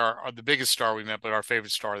necessarily our the biggest star we met, but our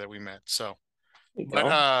favorite star that we met. So,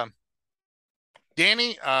 but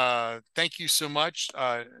Danny, thank you so much.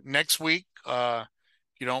 Next week, if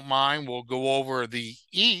you don't mind, we'll go over the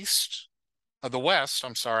West.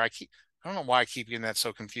 I'm sorry, I don't know why I keep getting that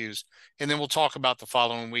so confused. And then we'll talk about the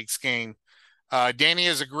following week's game. Danny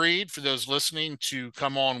has agreed for those listening to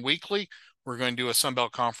come on weekly. We're going to do a Sun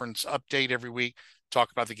Belt Conference update every week,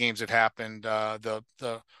 talk about the games that happened, the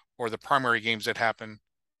primary games that happened,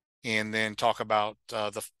 and then talk about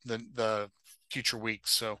the future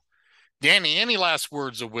weeks. So, Danny, any last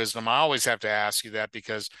words of wisdom? I always have to ask you that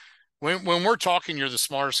because when we're talking, you're the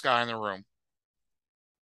smartest guy in the room.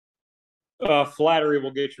 Flattery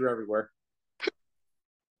will get you everywhere.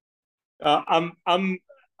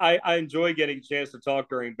 I enjoy getting a chance to talk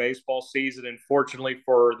during baseball season, and fortunately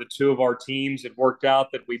for the two of our teams, it worked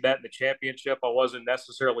out that we met in the championship. I wasn't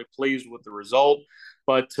necessarily pleased with the result,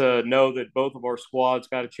 but to know that both of our squads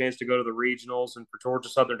got a chance to go to the regionals and for Georgia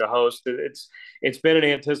Southern to host, it's been an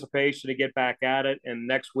anticipation to get back at it. And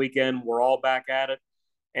next weekend we're all back at it,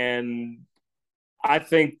 and I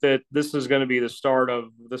think that this is going to be the start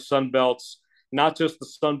of the Sun Belt's, not just the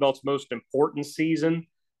Sun Belt's most important season,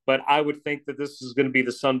 but I would think that this is going to be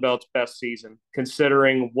the Sun Belt's best season,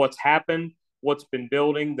 considering what's happened, what's been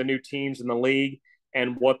building, the new teams in the league,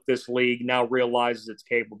 and what this league now realizes it's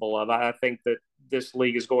capable of. I think that this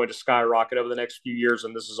league is going to skyrocket over the next few years,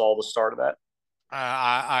 and this is all the start of that.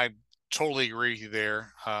 I totally agree with you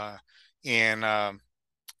there. And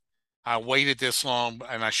I waited this long,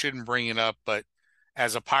 and I shouldn't bring it up, but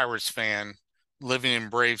as a Pirates fan living in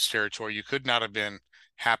Braves territory, you could not have been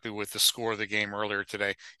happy with the score of the game earlier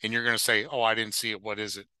today. And you're going to say, "Oh, I didn't see it. What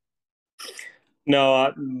is it?"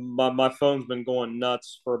 No, my phone's been going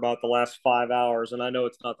nuts for about the last 5 hours, and I know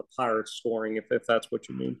it's not the Pirates scoring, if that's what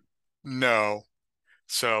you mean. No.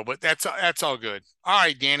 So, but that's all good. All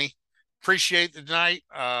right, Danny. Appreciate the night.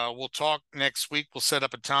 We'll talk next week. We'll set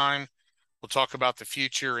up a time. We'll talk about the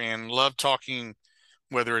future and love talking,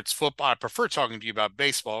 whether it's football. I prefer talking to you about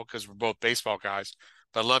baseball because we're both baseball guys,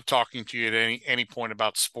 but I love talking to you at any point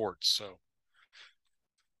about sports. So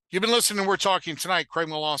you've been listening. We're talking tonight. Craig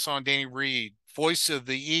Melanson, Danny Reed, voice of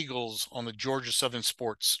the Eagles on the Georgia Southern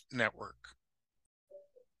Sports Network.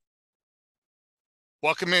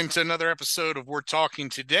 Welcome into another episode of We're Talking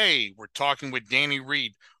Today. We're talking with Danny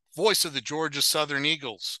Reed, voice of the Georgia Southern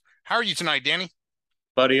Eagles. How are you tonight, Danny?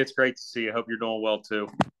 Buddy, it's great to see you. Hope you're doing well, too.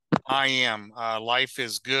 I am. Life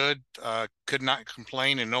is good. Could not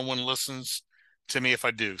complain, and no one listens to me if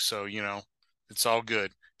I do. So, it's all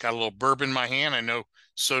good. Got a little bourbon in my hand. I know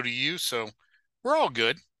so do you. So we're all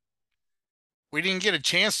good. We didn't get a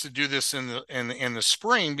chance to do this in the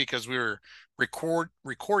spring because we were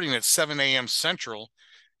recording at 7 a.m. Central,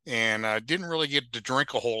 and didn't really get to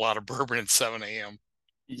drink a whole lot of bourbon at 7 a.m.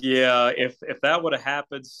 Yeah, if that would have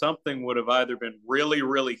happened, something would have either been really,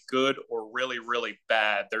 really good or really, really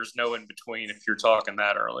bad. There's no in between if you're talking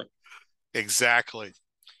that early. Exactly.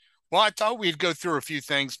 Well, I thought we'd go through a few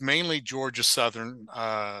things, mainly Georgia Southern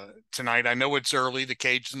tonight. I know it's early. The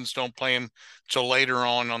Cajuns don't play them till later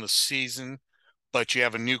on the season, but you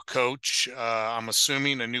have a new coach. I'm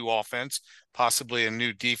assuming a new offense, possibly a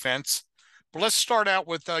new defense. But let's start out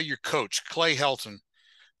with your coach, Clay Helton.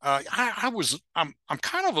 I'm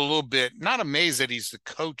kind of a little bit not amazed that he's the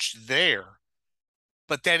coach there,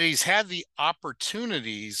 but that he's had the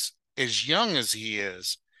opportunities as young as he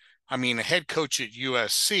is. I mean, a head coach at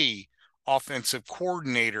USC, offensive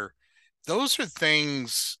coordinator, those are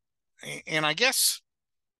things. And I guess,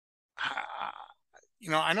 uh,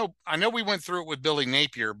 I know we went through it with Billy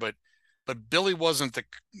Napier, but Billy wasn't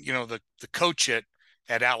the coach at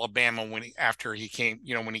Alabama after he came,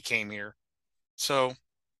 when he came here. So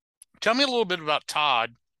tell me a little bit about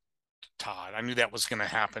Todd. Todd, I knew that was going to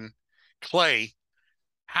happen. Clay,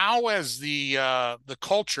 how has the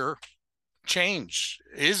culture changed?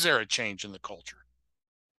 Is there a change in the culture?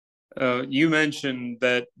 You mentioned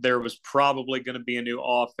that there was probably going to be a new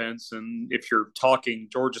offense, and if you're talking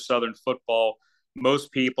Georgia Southern football,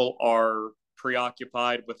 most people are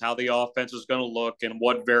preoccupied with how the offense is going to look and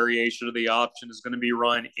what variation of the option is going to be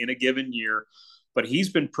run in a given year. But he's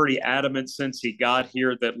been pretty adamant since he got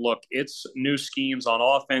here that, look, it's new schemes on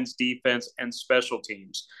offense, defense, and special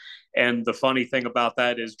teams. And the funny thing about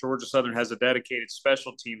that is Georgia Southern has a dedicated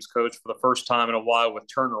special teams coach for the first time in a while with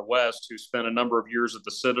Turner West, who spent a number of years at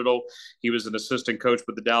the Citadel. He was an assistant coach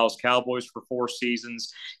with the Dallas Cowboys for 4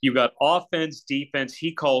 seasons. You've got offense, defense.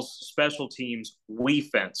 He calls special teams we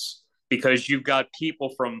fence because you've got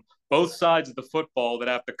people from both sides of the football that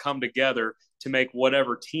have to come together to make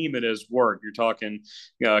whatever team it is work. You're talking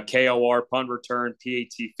KOR, punt return,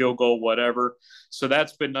 PAT, field goal, whatever. So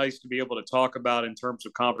that's been nice to be able to talk about in terms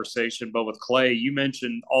of conversation. But with Clay, you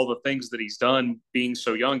mentioned all the things that he's done being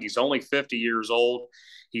so young. He's only 50 years old.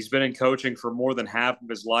 He's been in coaching for more than half of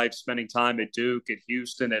his life, spending time at Duke, at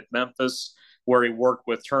Houston, at Memphis, where he worked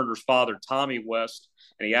with Turner's father, Tommy West.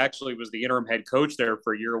 And he actually was the interim head coach there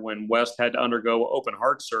for a year when West had to undergo open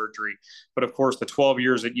heart surgery. But of course, the 12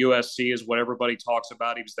 years at USC is what everybody talks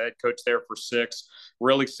about. He was the head coach there for 6.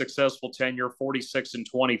 Really successful tenure,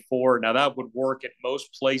 46-24. Now, that would work at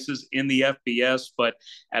most places in the FBS, but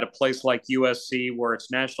at a place like USC where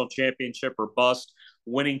it's national championship or bust,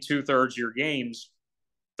 winning 2/3 of your games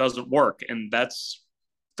doesn't work. And that's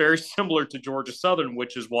very similar to Georgia Southern,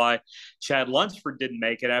 which is why Chad Lunsford didn't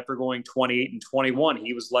make it after going 28-21.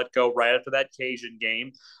 He was let go right after that Cajun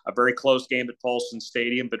game, a very close game at Paulson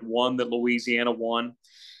Stadium, but one that Louisiana won.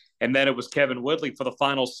 And then it was Kevin Woodley for the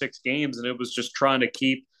final 6 games, and it was just trying to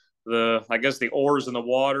keep the oars in the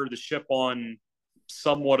water, the ship on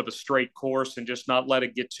somewhat of a straight course and just not let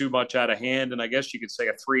it get too much out of hand. And I guess you could say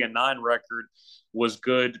a 3-9 record was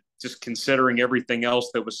good, just considering everything else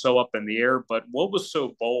that was so up in the air. But what was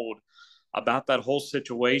so bold about that whole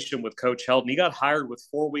situation with Coach Helton? He got hired with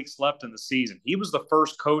 4 weeks left in the season. He was the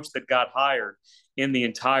first coach that got hired in the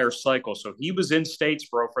entire cycle. So he was in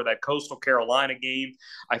Statesboro for that Coastal Carolina game.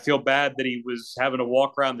 I feel bad that he was having to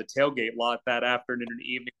walk around the tailgate lot that afternoon and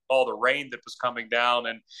evening with all the rain that was coming down,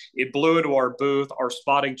 and it blew into our booth. Our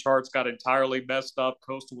spotting charts got entirely messed up.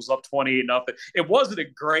 Coastal was up 28-0. It wasn't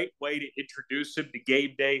a great way to introduce him to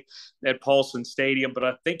game day at Paulson Stadium, but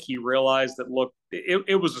I think he realized that, look,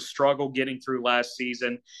 it was a struggle getting through last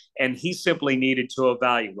season, and he simply needed to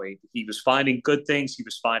evaluate. He was finding good things, he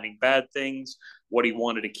was finding bad things, what he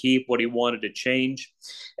wanted to keep, what he wanted to change.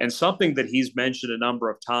 And something that he's mentioned a number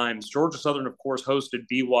of times, Georgia Southern, of course, hosted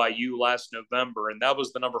BYU last November, and that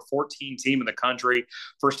was the number 14 team in the country.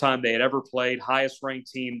 First time they had ever played, highest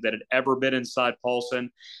ranked team that had ever been inside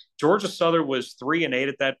Paulson. Georgia Southern was 3-8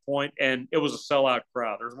 at that point, and it was a sellout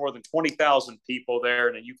crowd. There was more than 20,000 people there,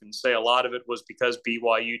 and you can say a lot of it was because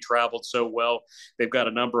BYU traveled so well. They've got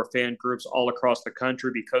a number of fan groups all across the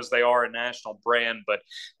country because they are a national brand, but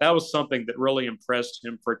that was something that really impressed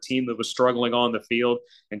him for a team that was struggling on the field.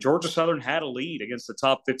 And Georgia Southern had a lead against the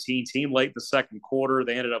top 15 team late in the second quarter.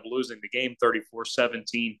 They ended up losing the game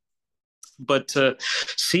 34-17. But to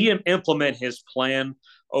see him implement his plan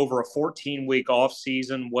over a 14-week off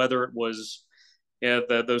season, whether it was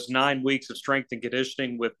those 9 weeks of strength and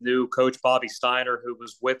conditioning with new coach Bobby Steiner, who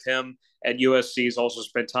was with him at USC, has also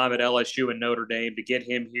spent time at LSU and Notre Dame. To get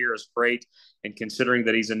him here is great. And considering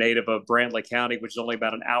that he's a native of Brantley County, which is only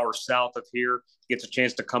about an hour south of here, gets a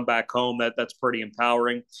chance to come back home. That's pretty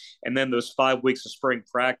empowering. And then those 5 weeks of spring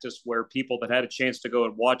practice where people that had a chance to go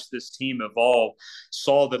and watch this team evolve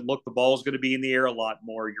saw that, look, the ball is going to be in the air a lot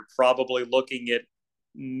more. You're probably looking at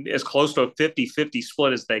as close to a 50-50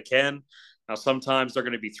 split as they can. Now, sometimes they're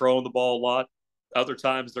going to be throwing the ball a lot. Other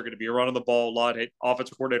times they're going to be running the ball a lot.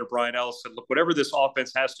 Offensive coordinator Brian Ellis said, look, whatever this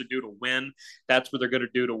offense has to do to win, that's what they're going to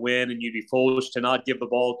do to win. And you'd be foolish to not give the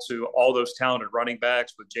ball to all those talented running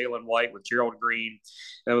backs with Jalen White, with Gerald Green,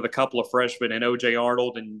 and with a couple of freshmen and O.J.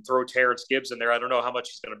 Arnold, and throw Terrence Gibbs in there. I don't know how much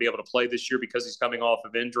he's going to be able to play this year because he's coming off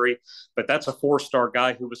of injury, but that's a four-star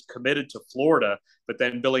guy who was committed to Florida. But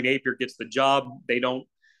then Billy Napier gets the job. They don't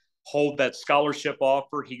hold that scholarship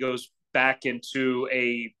offer. He goes back into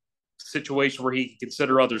a situation where he can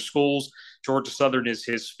consider other schools. Georgia Southern is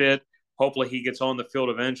his fit. Hopefully he gets on the field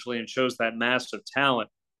eventually and shows that massive talent.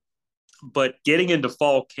 But getting into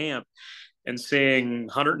fall camp and seeing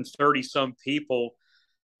 130 some people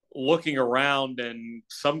looking around, and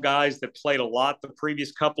some guys that played a lot the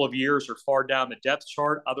previous couple of years are far down the depth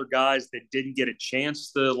chart. Other guys that didn't get a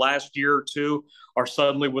chance the last year or two are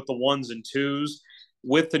suddenly with the ones and twos.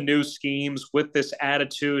 With the new schemes, with this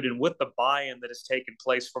attitude, and with the buy-in that has taken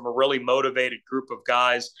place from a really motivated group of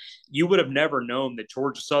guys, you would have never known that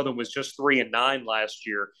Georgia Southern was just 3-9 last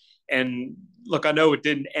year. And look, I know it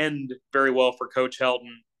didn't end very well for Coach Helton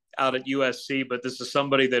out at USC, but this is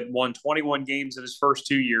somebody that won 21 games in his first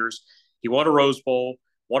 2 years. He won a Rose Bowl,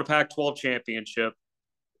 won a Pac-12 championship.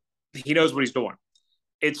 He knows what he's doing.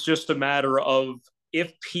 It's just a matter of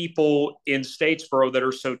if people in Statesboro that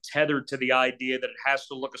are so tethered to the idea that it has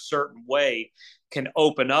to look a certain way can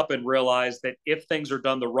open up and realize that if things are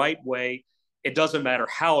done the right way, it doesn't matter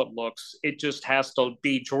how it looks. It just has to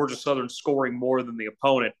be Georgia Southern scoring more than the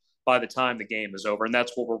opponent by the time the game is over. And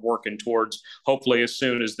that's what we're working towards, hopefully as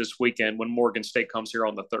soon as this weekend when Morgan State comes here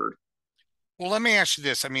on the 3rd. Well, let me ask you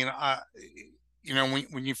this. I mean,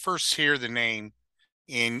 when you first hear the name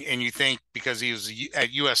and you think, because he was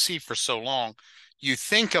at USC for so long, you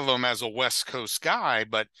think of him as a West Coast guy,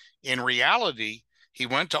 but in reality, he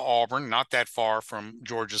went to Auburn, not that far from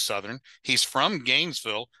Georgia Southern. He's from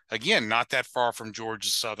Gainesville, again, not that far from Georgia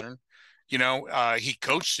Southern. He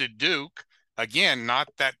coached at Duke, again, not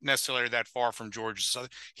that necessarily that far from Georgia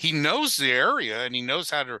Southern. He knows the area, and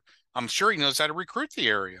I'm sure he knows how to recruit the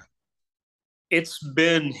area. It's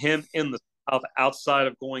been him in the South outside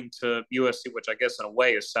of going to USC, which I guess in a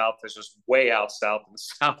way is South. It's just way out South in the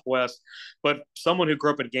Southwest. But someone who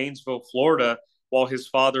grew up in Gainesville, Florida, while his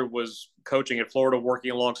father was coaching at Florida, working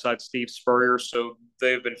alongside Steve Spurrier. So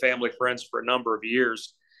they've been family friends for a number of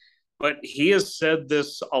years. But he has said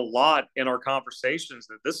this a lot in our conversations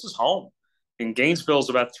that this is home. And Gainesville is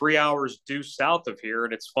about 3 hours due south of here.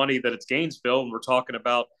 And it's funny that it's Gainesville and we're talking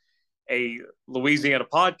about a Louisiana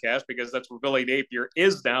podcast because that's where Billy Napier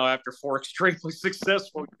is now after 4 extremely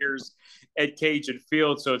successful years at Cajun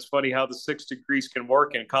Field. So it's funny how the 6 degrees can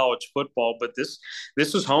work in college football, but this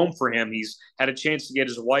is home for him. He's had a chance to get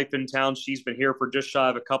his wife in town. She's been here for just shy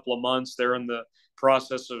of a couple of months. They're in the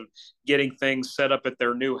process of getting things set up at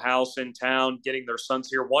their new house in town, getting their sons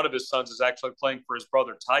here. One of his sons is actually playing for his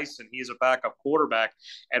brother Tyson. He's a backup quarterback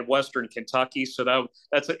at Western Kentucky. So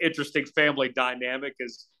that's an interesting family dynamic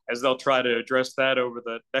as they'll try to address that over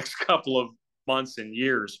the next couple of months and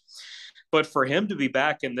years. But for him to be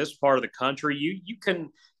back in this part of the country, you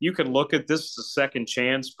can look at this as a second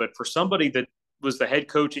chance. But for somebody that was the head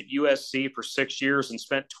coach at USC for 6 years and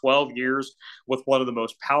spent 12 years with one of the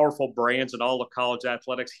most powerful brands in all of college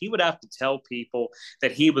athletics, he would have to tell people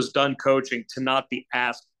that he was done coaching to not be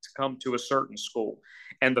asked to come to a certain school.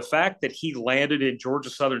 And the fact that he landed in Georgia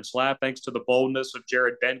Southern's lap, thanks to the boldness of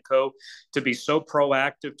Jared Benko, to be so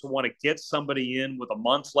proactive, to want to get somebody in with a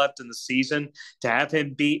month left in the season, to have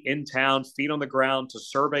him be in town, feet on the ground, to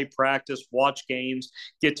survey practice, watch games,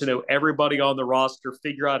 get to know everybody on the roster,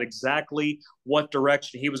 figure out exactly what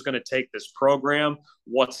direction he was going to take this program,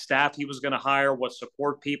 what staff he was going to hire, what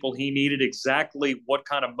support people he needed, exactly what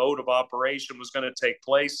kind of mode of operation was going to take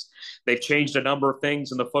place. They've changed a number of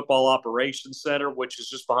things in the football operations center, which is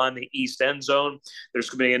just behind the east end zone. There's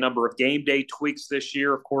going to be a number of game day tweaks this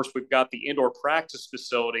year. Of course, we've got the indoor practice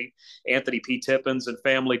facility, Anthony P. Tippins and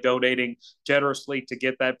family donating generously to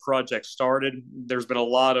get that project started. There's been a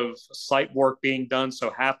lot of site work being done,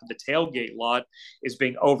 so half of the tailgate lot is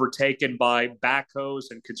being overtaken by backhoes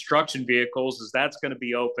and construction vehicles, as that's going to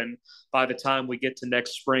be open by the time we get to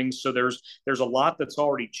next spring. So there's a lot that's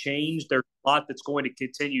already changed. There's a lot that's going to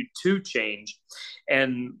continue to change.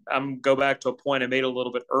 And I'm go back to a point I made a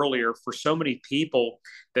little bit earlier. For so many people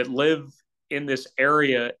that live in this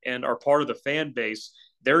area and are part of the fan base,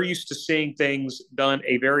 they're used to seeing things done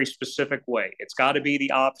a very specific way. It's got to be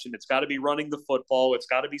the option. It's got to be running the football. It's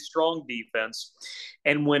got to be strong defense.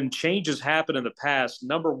 And when changes happen in the past,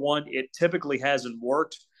 number one, it typically hasn't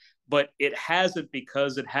worked, but it hasn't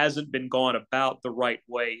because it hasn't been gone about the right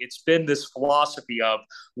way. It's been this philosophy of,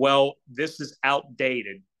 well, this is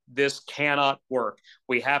outdated. this cannot work.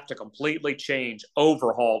 We have to completely change,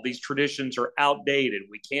 overhaul. These traditions are outdated.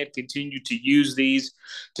 We can't continue to use these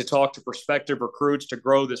to talk to prospective recruits to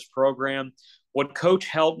grow this program. What Coach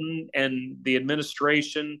Helton and the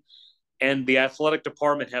administration and the athletic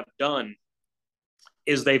department have done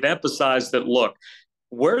is they've emphasized that, look,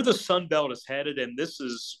 where the Sun Belt is headed, and this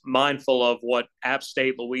is mindful of what App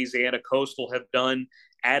State, Louisiana, Coastal have done,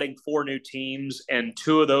 adding 4 new teams, and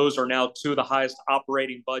 2 of those are now 2 of the highest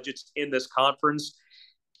operating budgets in this conference.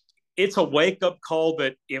 It's a wake-up call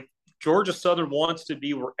that if Georgia Southern wants to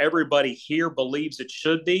be where everybody here believes it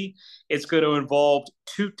should be, it's going to involve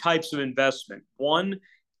 2 types of investment. 1,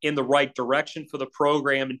 in the right direction for the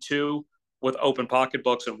program, and 2, with open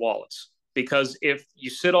pocketbooks and wallets. Because if you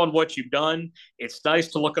sit on what you've done, it's nice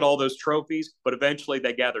to look at all those trophies, but eventually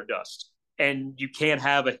they gather dust. And you can't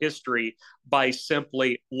have a history by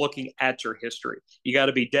simply looking at your history. You got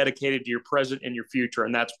to be dedicated to your present and your future,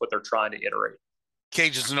 and that's what they're trying to iterate.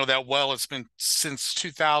 Cajuns know that well. It's been since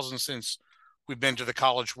 2000 since we've been to the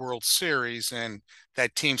College World Series, and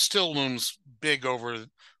that team still looms big over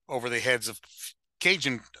the heads of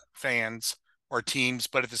Cajun fans or teams.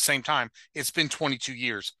 But at the same time, it's been 22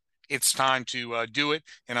 years. It's time to do it,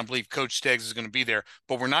 and I believe Coach Steggs is going to be there.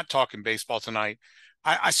 But we're not talking baseball tonight.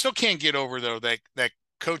 I still can't get over, though, that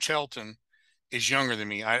Coach Helton is younger than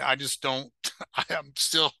me. I just don't – I'm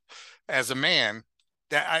still, as a man,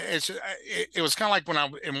 it was kind of like when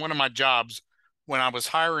in one of my jobs, when I was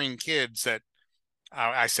hiring kids that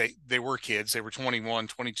I say they were kids. They were 21,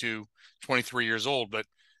 22, 23 years old. But,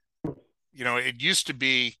 it used to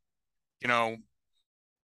be,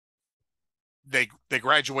 they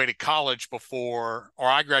graduated college before, or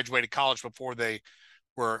I graduated college before they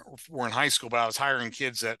were in high school, but I was hiring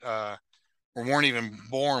kids that weren't even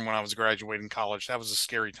born when I was graduating college. That was a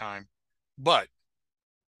scary time. But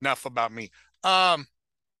enough about me. I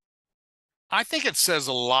think it says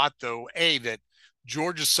a lot, though, A, that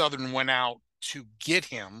Georgia Southern went out to get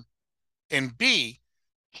him, and B,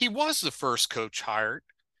 he was the first coach hired.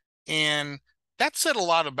 And that said a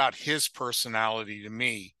lot about his personality to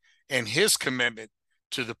me and his commitment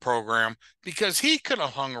to the program, because he could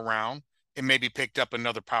have hung around and maybe picked up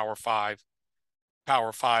another Power Five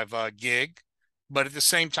gig. But at the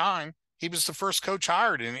same time, he was the first coach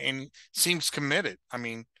hired and seems committed. I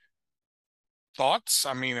mean, thoughts?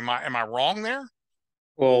 I mean, am I wrong there?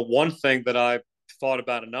 Well, one thing that I've thought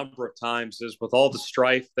about a number of times is with all the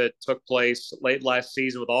strife that took place late last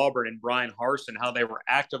season with Auburn and Brian Harsin, how they were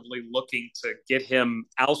actively looking to get him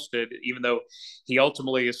ousted, even though he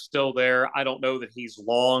ultimately is still there. I don't know that he's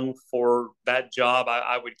long for that job.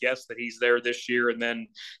 I would guess that he's there this year, and then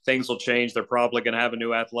things will change. They're probably going to have a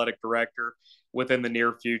new athletic director within the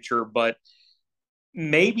near future. But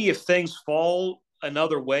maybe if things fall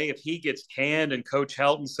another way, if he gets canned and Coach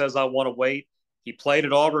Helton says, I want to wait, he played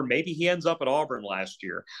at Auburn. Maybe he ends up at Auburn last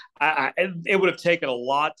year. It would have taken a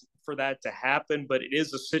lot for that to happen, but it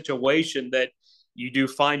is a situation that you do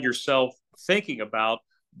find yourself thinking about.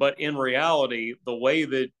 But in reality, the way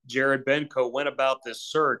that Jared Benko went about this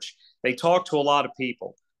search, they talked to a lot of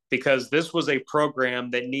people because this was a program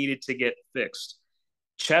that needed to get fixed.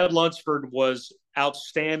 Chad Lunsford was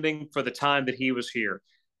outstanding for the time that he was here.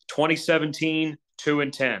 2017,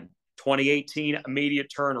 2-10. 2018, immediate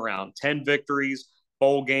turnaround, 10 victories,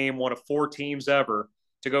 bowl game, one of 4 teams ever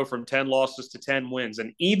to go from 10 losses to 10 wins.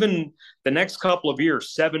 And even the next couple of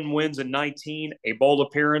years, 7 wins in 19, a bowl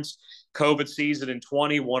appearance, COVID season in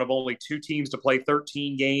 20, one of only 2 teams to play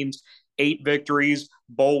 13 games, 8 victories,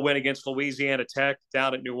 bowl win against Louisiana Tech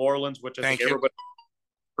down at New Orleans, which I think everybody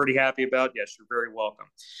pretty happy about. Yes, you're very welcome.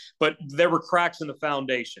 But there were cracks in the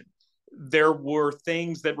foundation. There were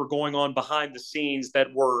things that were going on behind the scenes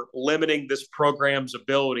that were limiting this program's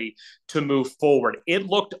ability to move forward. It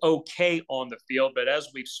looked okay on the field, but as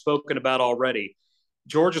we've spoken about already,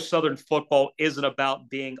 Georgia Southern football isn't about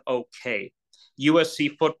being okay.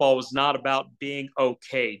 USC football is not about being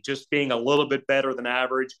okay, just being a little bit better than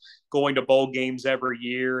average, going to bowl games every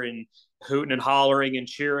year and hooting and hollering and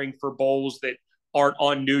cheering for bowls that aren't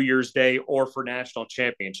on New Year's Day or for national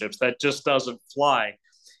championships. That just doesn't fly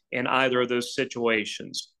in either of those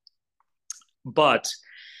situations. But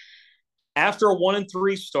after a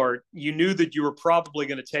 1-3 start, you knew that you were probably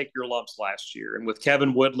going to take your lumps last year. And with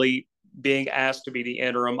Kevin Woodley being asked to be the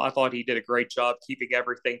interim, I thought he did a great job keeping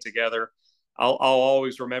everything together. I'll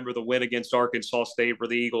always remember the win against Arkansas State where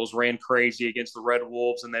the Eagles ran crazy against the Red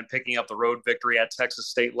Wolves and then picking up the road victory at Texas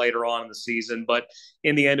State later on in the season. But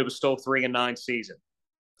in the end, it was still 3-9 season.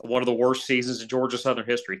 One of the worst seasons in Georgia Southern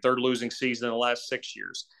history, 3rd losing season in the last 6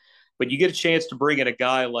 years. But you get a chance to bring in a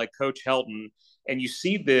guy like Coach Helton, and you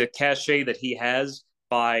see the cachet that he has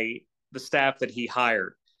by the staff that he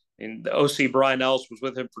hired. And the OC Brian Ellis was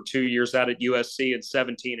with him for 2 years out at USC in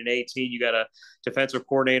 17 and 18. You got a defensive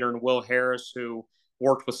coordinator in Will Harris who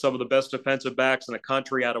worked with some of the best defensive backs in the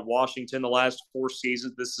country out of Washington the last 4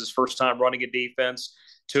 seasons. This is his first time running a defense.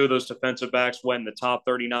 Two of those defensive backs went in the top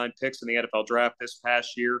 39 picks in the NFL draft this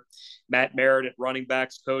past year. Matt Merritt at running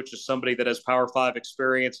backs coach is somebody that has Power 5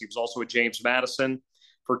 experience. He was also at James Madison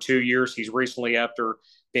for 2 years. He's recently, after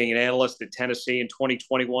being an analyst at Tennessee in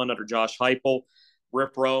 2021 under Josh Heupel.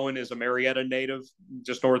 Rip Rowan is a Marietta native,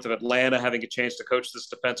 just north of Atlanta, having a chance to coach this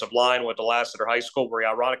defensive line. Went to Lassiter High School, where he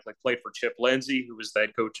ironically played for Chip Lindsey, who was the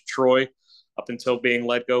head coach of Troy up until being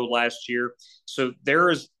let go last year. So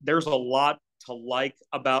there's a lot to like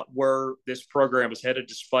about where this program is headed,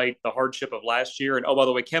 despite the hardship of last year. And, oh, by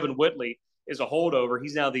the way, Kevin Whitley is a holdover.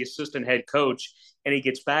 He's now the assistant head coach, and he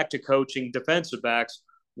gets back to coaching defensive backs,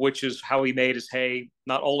 which is how he made his hay,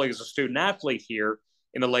 not only as a student athlete here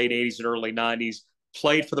in the late 80s and early 90s,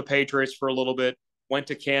 played for the Patriots for a little bit, went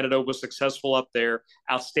to Canada, was successful up there,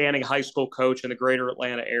 outstanding high school coach in the greater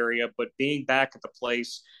Atlanta area, but being back at the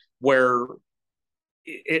place where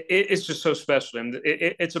it's just so special. And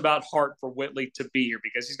it's about heart for Whitley to be here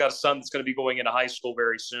because he's got a son that's going to be going into high school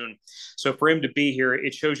very soon. So for him to be here,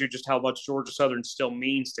 it shows you just how much Georgia Southern still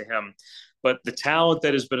means to him. But the talent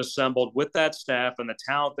that has been assembled with that staff and the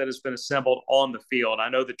talent that has been assembled on the field, I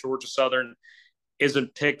know that Georgia Southern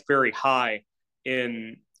isn't picked very high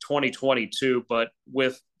in 2022, but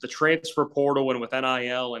with the transfer portal and with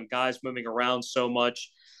NIL and guys moving around so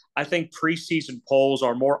much, I think preseason polls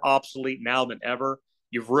are more obsolete now than ever.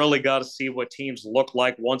 You've really got to see what teams look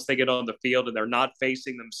like once they get on the field and they're not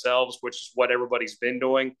facing themselves, which is what everybody's been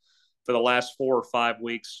doing for the last 4 or 5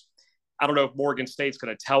 weeks. I don't know if Morgan State's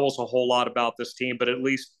going to tell us a whole lot about this team, but at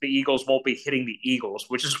least the Eagles won't be hitting the Eagles,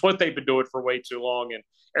 which is what they've been doing for way too long. And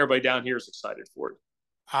everybody down here is excited for it.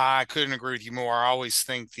 I couldn't agree with you more. I always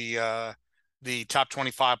think the top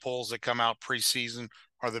 25 polls that come out preseason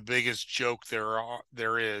are the biggest joke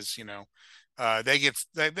there is. They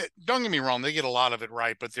don't get me wrong, they get a lot of it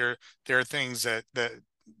right, but there are things that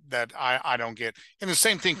I don't get, and the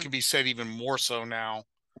same thing can be said even more so now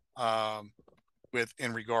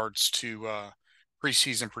in regards to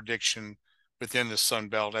preseason prediction within the Sun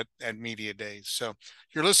Belt at media days. So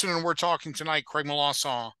you're listening, and we're talking tonight, Craig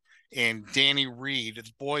Melanson and Danny Reed, the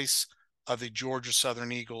voice of the Georgia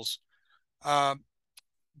Southern Eagles.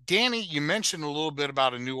 Danny, you mentioned a little bit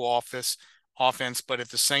about a new offense, but at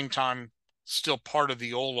the same time, still part of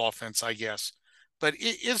the old offense, I guess. But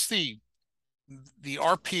is the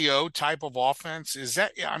RPO type of offense, is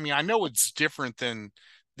that, I mean, I know it's different than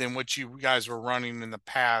what you guys were running in the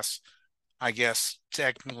past, I guess,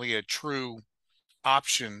 technically a true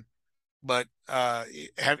option, but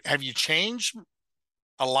have you changed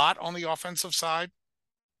a lot on the offensive side?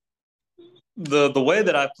 The way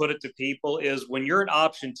that I put it to people is when you're an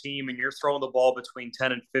option team and you're throwing the ball between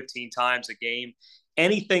 10 and 15 times a game,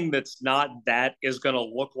 anything that's not that is going to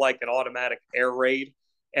look like an automatic air raid.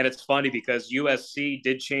 And it's funny because USC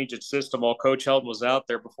did change its system while Coach Helton was out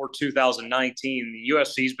there before 2019. The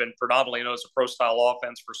USC's been predominantly known as a pro-style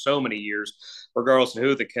offense for so many years, regardless of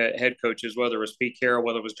who the head coach is, whether it was Pete Carroll,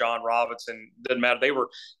 whether it was John Robinson, didn't matter.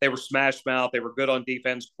 They were smash mouth. They were good on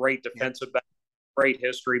defense, great defensive back, great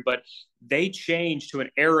history, but they changed to an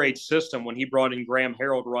air raid system when he brought in Graham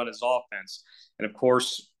Harrell to run his offense. And of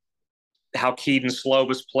course, how Keaton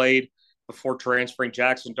Slovis played before transferring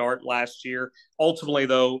Jackson Dart last year. Ultimately,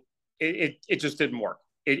 though, it just didn't work.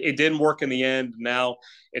 It didn't work in the end. Now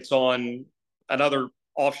it's on another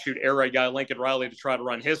offshoot air raid guy, Lincoln Riley, to try to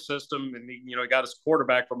run his system. And, he got his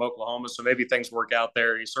quarterback from Oklahoma, so maybe things work out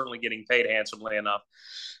there. He's certainly getting paid handsomely enough.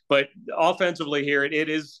 But offensively here, it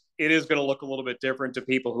is going to look a little bit different to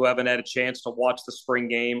people who haven't had a chance to watch the spring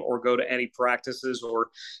game or go to any practices or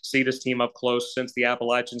see this team up close since the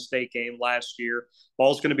Appalachian State game last year.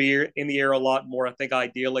 Ball's going to be in the air a lot more. I think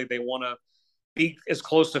ideally they want to be as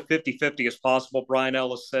close to 50-50 as possible. Brian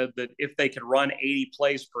Ellis said that if they could run 80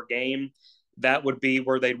 plays per game, that would be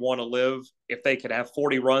where they'd want to live. If they could have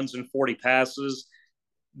 40 runs and 40 passes,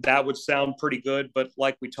 that would sound pretty good. But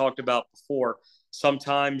like we talked about before,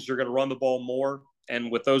 sometimes you're going to run the ball more.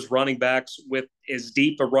 And with those running backs, with as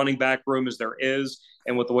deep a running back room as there is,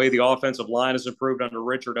 and with the way the offensive line has improved under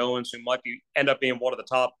Richard Owens, who might end up being one of the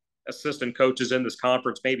top assistant coaches in this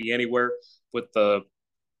conference, maybe anywhere, with the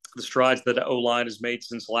strides that the O-line has made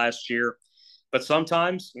since last year. But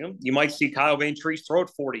sometimes, you might see Kyle Vane-Treese throw it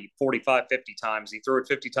 40, 45, 50 times. He threw it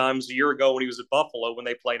 50 times a year ago when he was at Buffalo when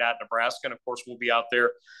they played at Nebraska. And, of course, we'll be out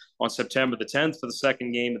there on September the 10th for the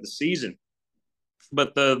second game of the season.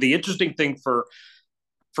 But the interesting thing for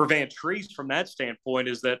for Vantrease from that standpoint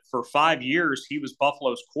is that for 5 years, he was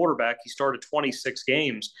Buffalo's quarterback. He started 26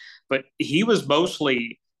 games, but he was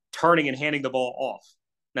mostly turning and handing the ball off.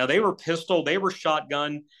 Now, they were pistol, they were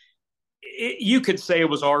shotgun. You could say it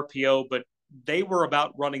was RPO, but they were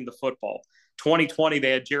about running the football. 2020,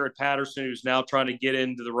 they had Jaret Patterson, who's now trying to get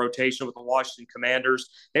into the rotation with the Washington Commanders.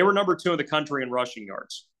 They were number 2 in the country in rushing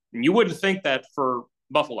yards. And you wouldn't think that for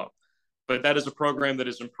Buffalo, but that is a program that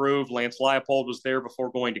has improved. Lance Leipold was there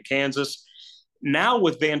before going to Kansas. Now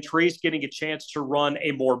with Vantrease getting a chance to run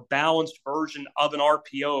a more balanced version of an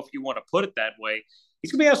RPO, if you want to put it that way,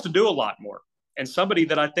 he's going to be asked to do a lot more. And somebody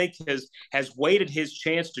that I think has waited his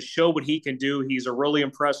chance to show what he can do. He's a really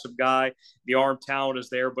impressive guy. The arm talent is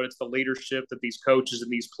there, but it's the leadership that these coaches and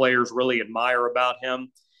these players really admire about him.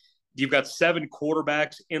 You've got 7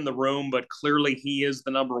 quarterbacks in the room, but clearly he is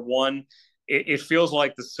the number one. It feels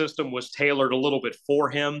like the system was tailored a little bit for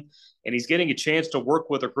him, and he's getting a chance to work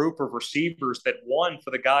with a group of receivers that, one,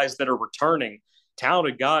 for the guys that are returning,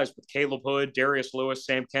 talented guys with Caleb Hood, Darius Lewis,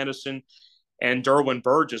 Sam Kennison, and Derwin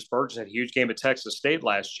Burgess. Burgess had a huge game at Texas State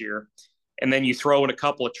last year. And then you throw in a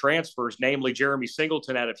couple of transfers, namely Jeremy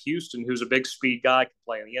Singleton out of Houston, who's a big speed guy, can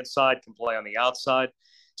play on the inside, can play on the outside.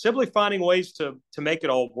 Simply finding ways to make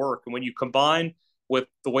it all work. And when you combine with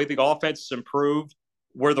the way the offense has improved,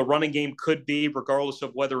 where the running game could be, regardless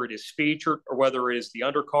of whether it is featured or whether it is the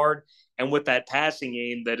undercard, and with that passing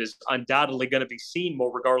game that is undoubtedly going to be seen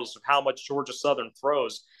more regardless of how much Georgia Southern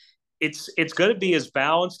throws, it's going to be as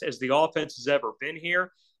balanced as the offense has ever been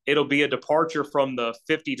here. It'll be a departure from the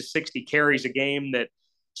 50 to 60 carries a game that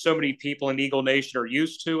so many people in Eagle Nation are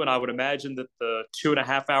used to. And I would imagine that the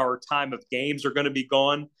 2.5-hour time of games are going to be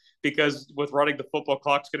gone, because with running the football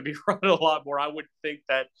clock is going to be running a lot more. I wouldn't think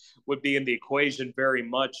that would be in the equation very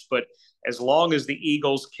much. But as long as the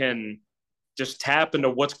Eagles can just tap into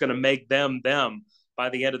what's going to make them by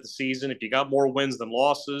the end of the season, if you got more wins than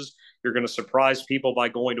losses, you're going to surprise people by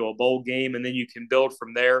going to a bowl game, and then you can build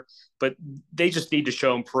from there. But they just need to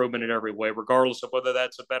show improvement in every way, regardless of whether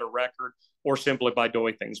that's a better record or simply by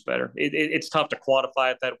doing things better. It's tough to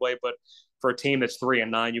quantify it that way, but for a team that's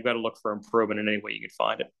 3-9, you've got to look for improvement in any way you can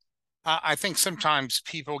find it. I think sometimes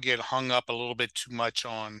people get hung up a little bit too much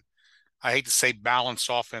on, I hate to say balanced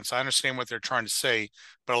offense. I understand what they're trying to say,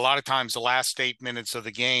 but a lot of times the last 8 minutes of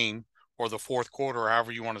the game or the fourth quarter, or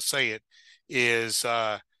however you want to say it, is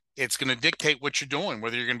it's going to dictate what you're doing,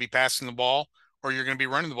 whether you're going to be passing the ball or you're going to be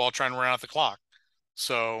running the ball, trying to run out the clock.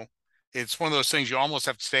 So it's one of those things you almost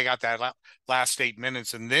have to take out that last 8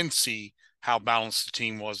 minutes and then see how balanced the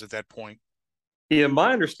team was at that point. Yeah,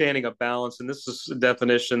 my understanding of balance, and this is a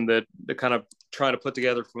definition that kind of trying to put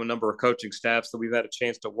together from a number of coaching staffs that we've had a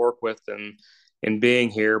chance to work with and in being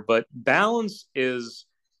here, but balance is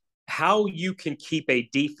how you can keep a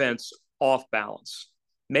defense off balance,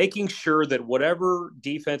 making sure that whatever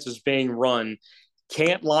defense is being run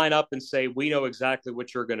can't line up and say, we know exactly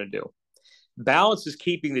what you're going to do. Balance is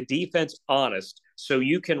keeping the defense honest so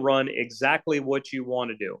you can run exactly what you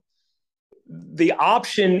want to do. The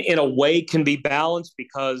option in a way can be balanced,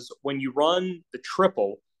 because when you run the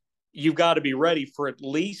triple, you've got to be ready for at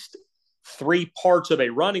least 3 parts of a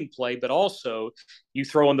running play, but also you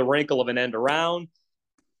throw in the wrinkle of an end around,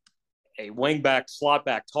 a wingback slot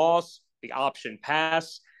back toss, the option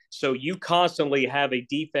pass. So you constantly have a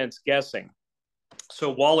defense guessing.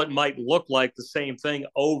 So while it might look like the same thing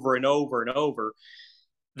over and over and over,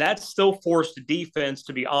 that's still forced the defense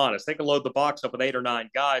to be honest. They can load the box up with 8 or 9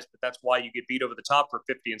 guys, but that's why you get beat over the top for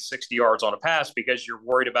 50 and 60 yards on a pass, because you're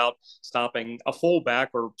worried about stopping a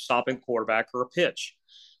fullback or stopping quarterback or a pitch.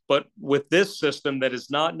 But with this system that is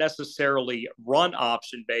not necessarily run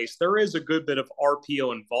option based, there is a good bit of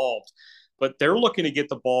RPO involved, but they're looking to get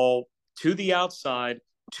the ball to the outside,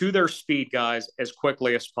 to their speed guys as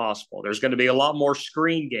quickly as possible. There's going to be a lot more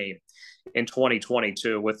screen game in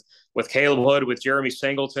 2022 with Caleb Hood, with Jeremy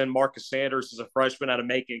Singleton. Marcus Sanders is a freshman out of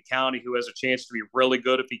Macon County who has a chance to be really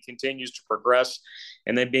good if he continues to progress,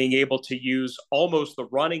 and then being able to use almost the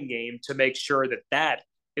running game to make sure that that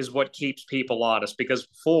is what keeps people honest, because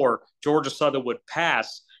before Georgia Southern would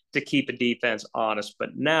pass to keep a defense honest, but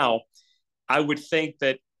now I would think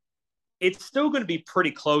that it's still going to be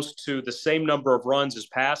pretty close to the same number of runs as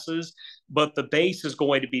passes, but the base is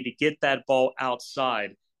going to be to get that ball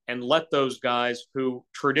outside and let those guys who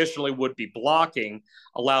traditionally would be blocking,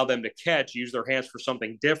 allow them to catch, use their hands for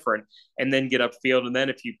something different, and then get upfield. And then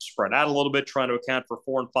if you spread out a little bit, trying to account for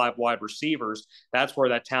 4 and 5 wide receivers, that's where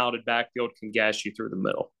that talented backfield can gas you through the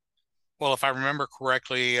middle. Well, if I remember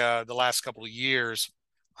correctly, the last couple of years,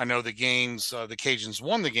 I know the games, the Cajuns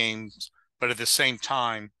won the games, but at the same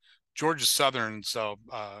time, Georgia Southern's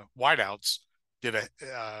wideouts did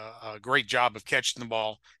a great job of catching the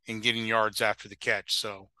ball and getting yards after the catch.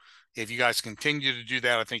 So if you guys continue to do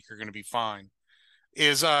that, I think you're going to be fine.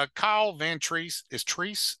 Is Kyle Van Treese,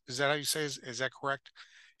 is that how you say, is that correct?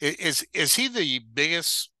 Is he the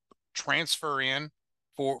biggest transfer in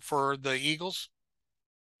for the Eagles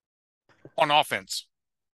on offense?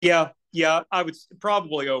 Yeah, I would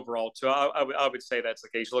probably overall too. I would say that's the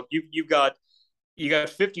case. Look, you've got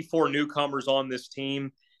 54 newcomers on this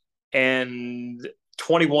team, and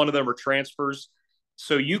 21 of them are transfers.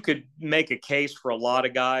 So you could make a case for a lot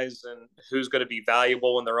of guys and who's going to be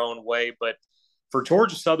valuable in their own way. But for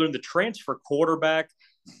Georgia Southern, the transfer quarterback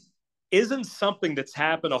isn't something that's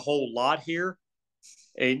happened a whole lot here.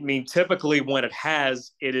 I mean, typically when it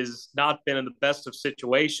has not been in the best of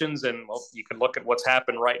situations. And well, you can look at what's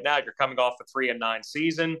happened right now. You're coming off a 3-9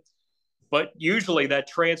 season, but usually that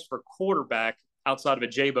transfer quarterback outside of a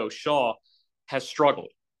Jabo Shaw has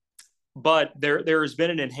struggled. But there has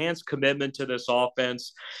been an enhanced commitment to this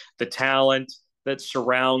offense, the talent that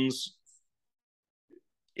surrounds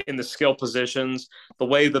in the skill positions, the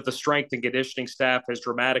way that the strength and conditioning staff has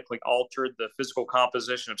dramatically altered the physical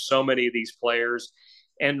composition of so many of these players.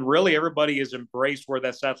 And really, everybody has embraced where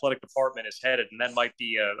this athletic department is headed. And that might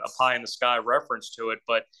be a pie in the sky reference to it,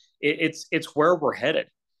 but it's where we're headed.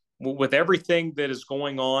 With everything that is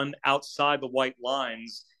going on outside the white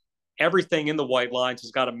lines, everything in the white lines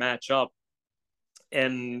has got to match up.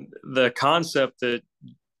 And the concept that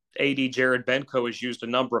AD Jared Benko has used a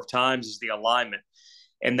number of times is the alignment.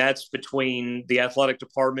 And that's between the athletic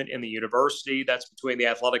department and the university. That's between the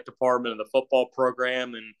athletic department and the football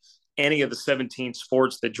program and any of the 17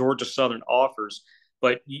 sports that Georgia Southern offers.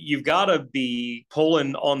 But you've got to be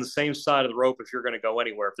pulling on the same side of the rope if you're going to go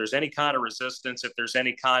anywhere. If there's any kind of resistance, if there's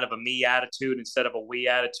any kind of a me attitude instead of a we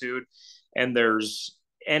attitude, and there's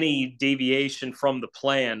any deviation from the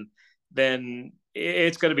plan, then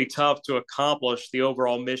it's going to be tough to accomplish the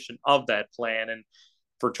overall mission of that plan. And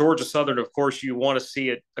for Georgia Southern, of course, you want to see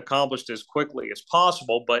it accomplished as quickly as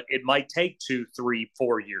possible, but it might take 2, 3,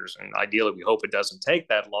 4 years. And ideally, we hope it doesn't take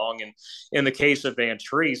that long. And in the case of Van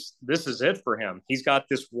Treese, this is it for him. He's got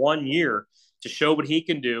this 1 year to show what he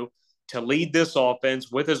can do, to lead this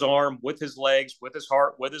offense with his arm, with his legs, with his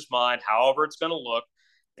heart, with his mind, however it's going to look,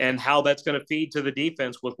 and how that's going to feed to the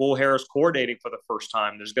defense with Will Harris coordinating for the first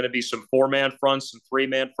time. There's going to be some 4-man fronts, some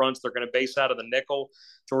 3-man fronts. They're going to base out of the nickel.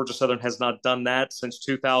 Georgia Southern has not done that since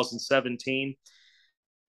 2017.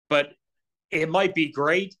 But it might be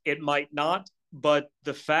great. It might not. But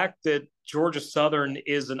the fact that Georgia Southern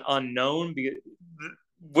is an unknown,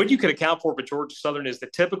 what you can account for Georgia Southern is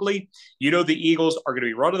that typically, the Eagles are going to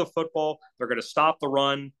be running the football. They're going to stop the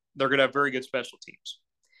run. They're going to have very good special teams.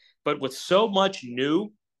 But with so much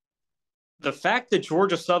new, the fact that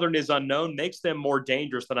Georgia Southern is unknown makes them more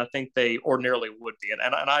dangerous than I think they ordinarily would be. And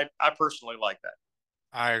I personally like that.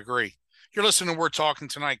 I agree. You're listening to We're Talking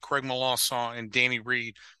tonight. Craig Melanson and Danny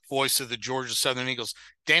Reed, voice of the Georgia Southern Eagles.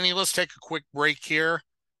 Danny, let's take a quick break here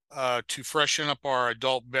to freshen up our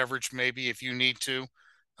adult beverage, maybe if you need to.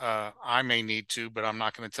 I may need to, but I'm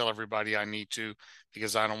not going to tell everybody I need to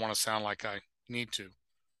because I don't want to sound like I need to.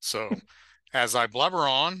 So as I blubber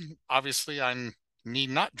on, obviously I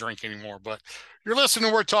need not drink anymore, but you're listening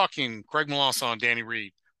to We're Talking. Craig Melanson, Danny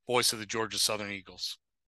Reed, voice of the Georgia Southern Eagles.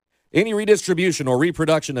 Any redistribution or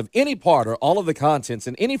reproduction of any part or all of the contents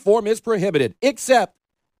in any form is prohibited, except,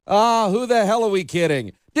 who the hell are we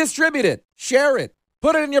kidding? Distribute it, share it,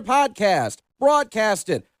 put it in your podcast, broadcast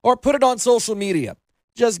it, or put it on social media.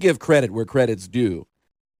 Just give credit where credit's due.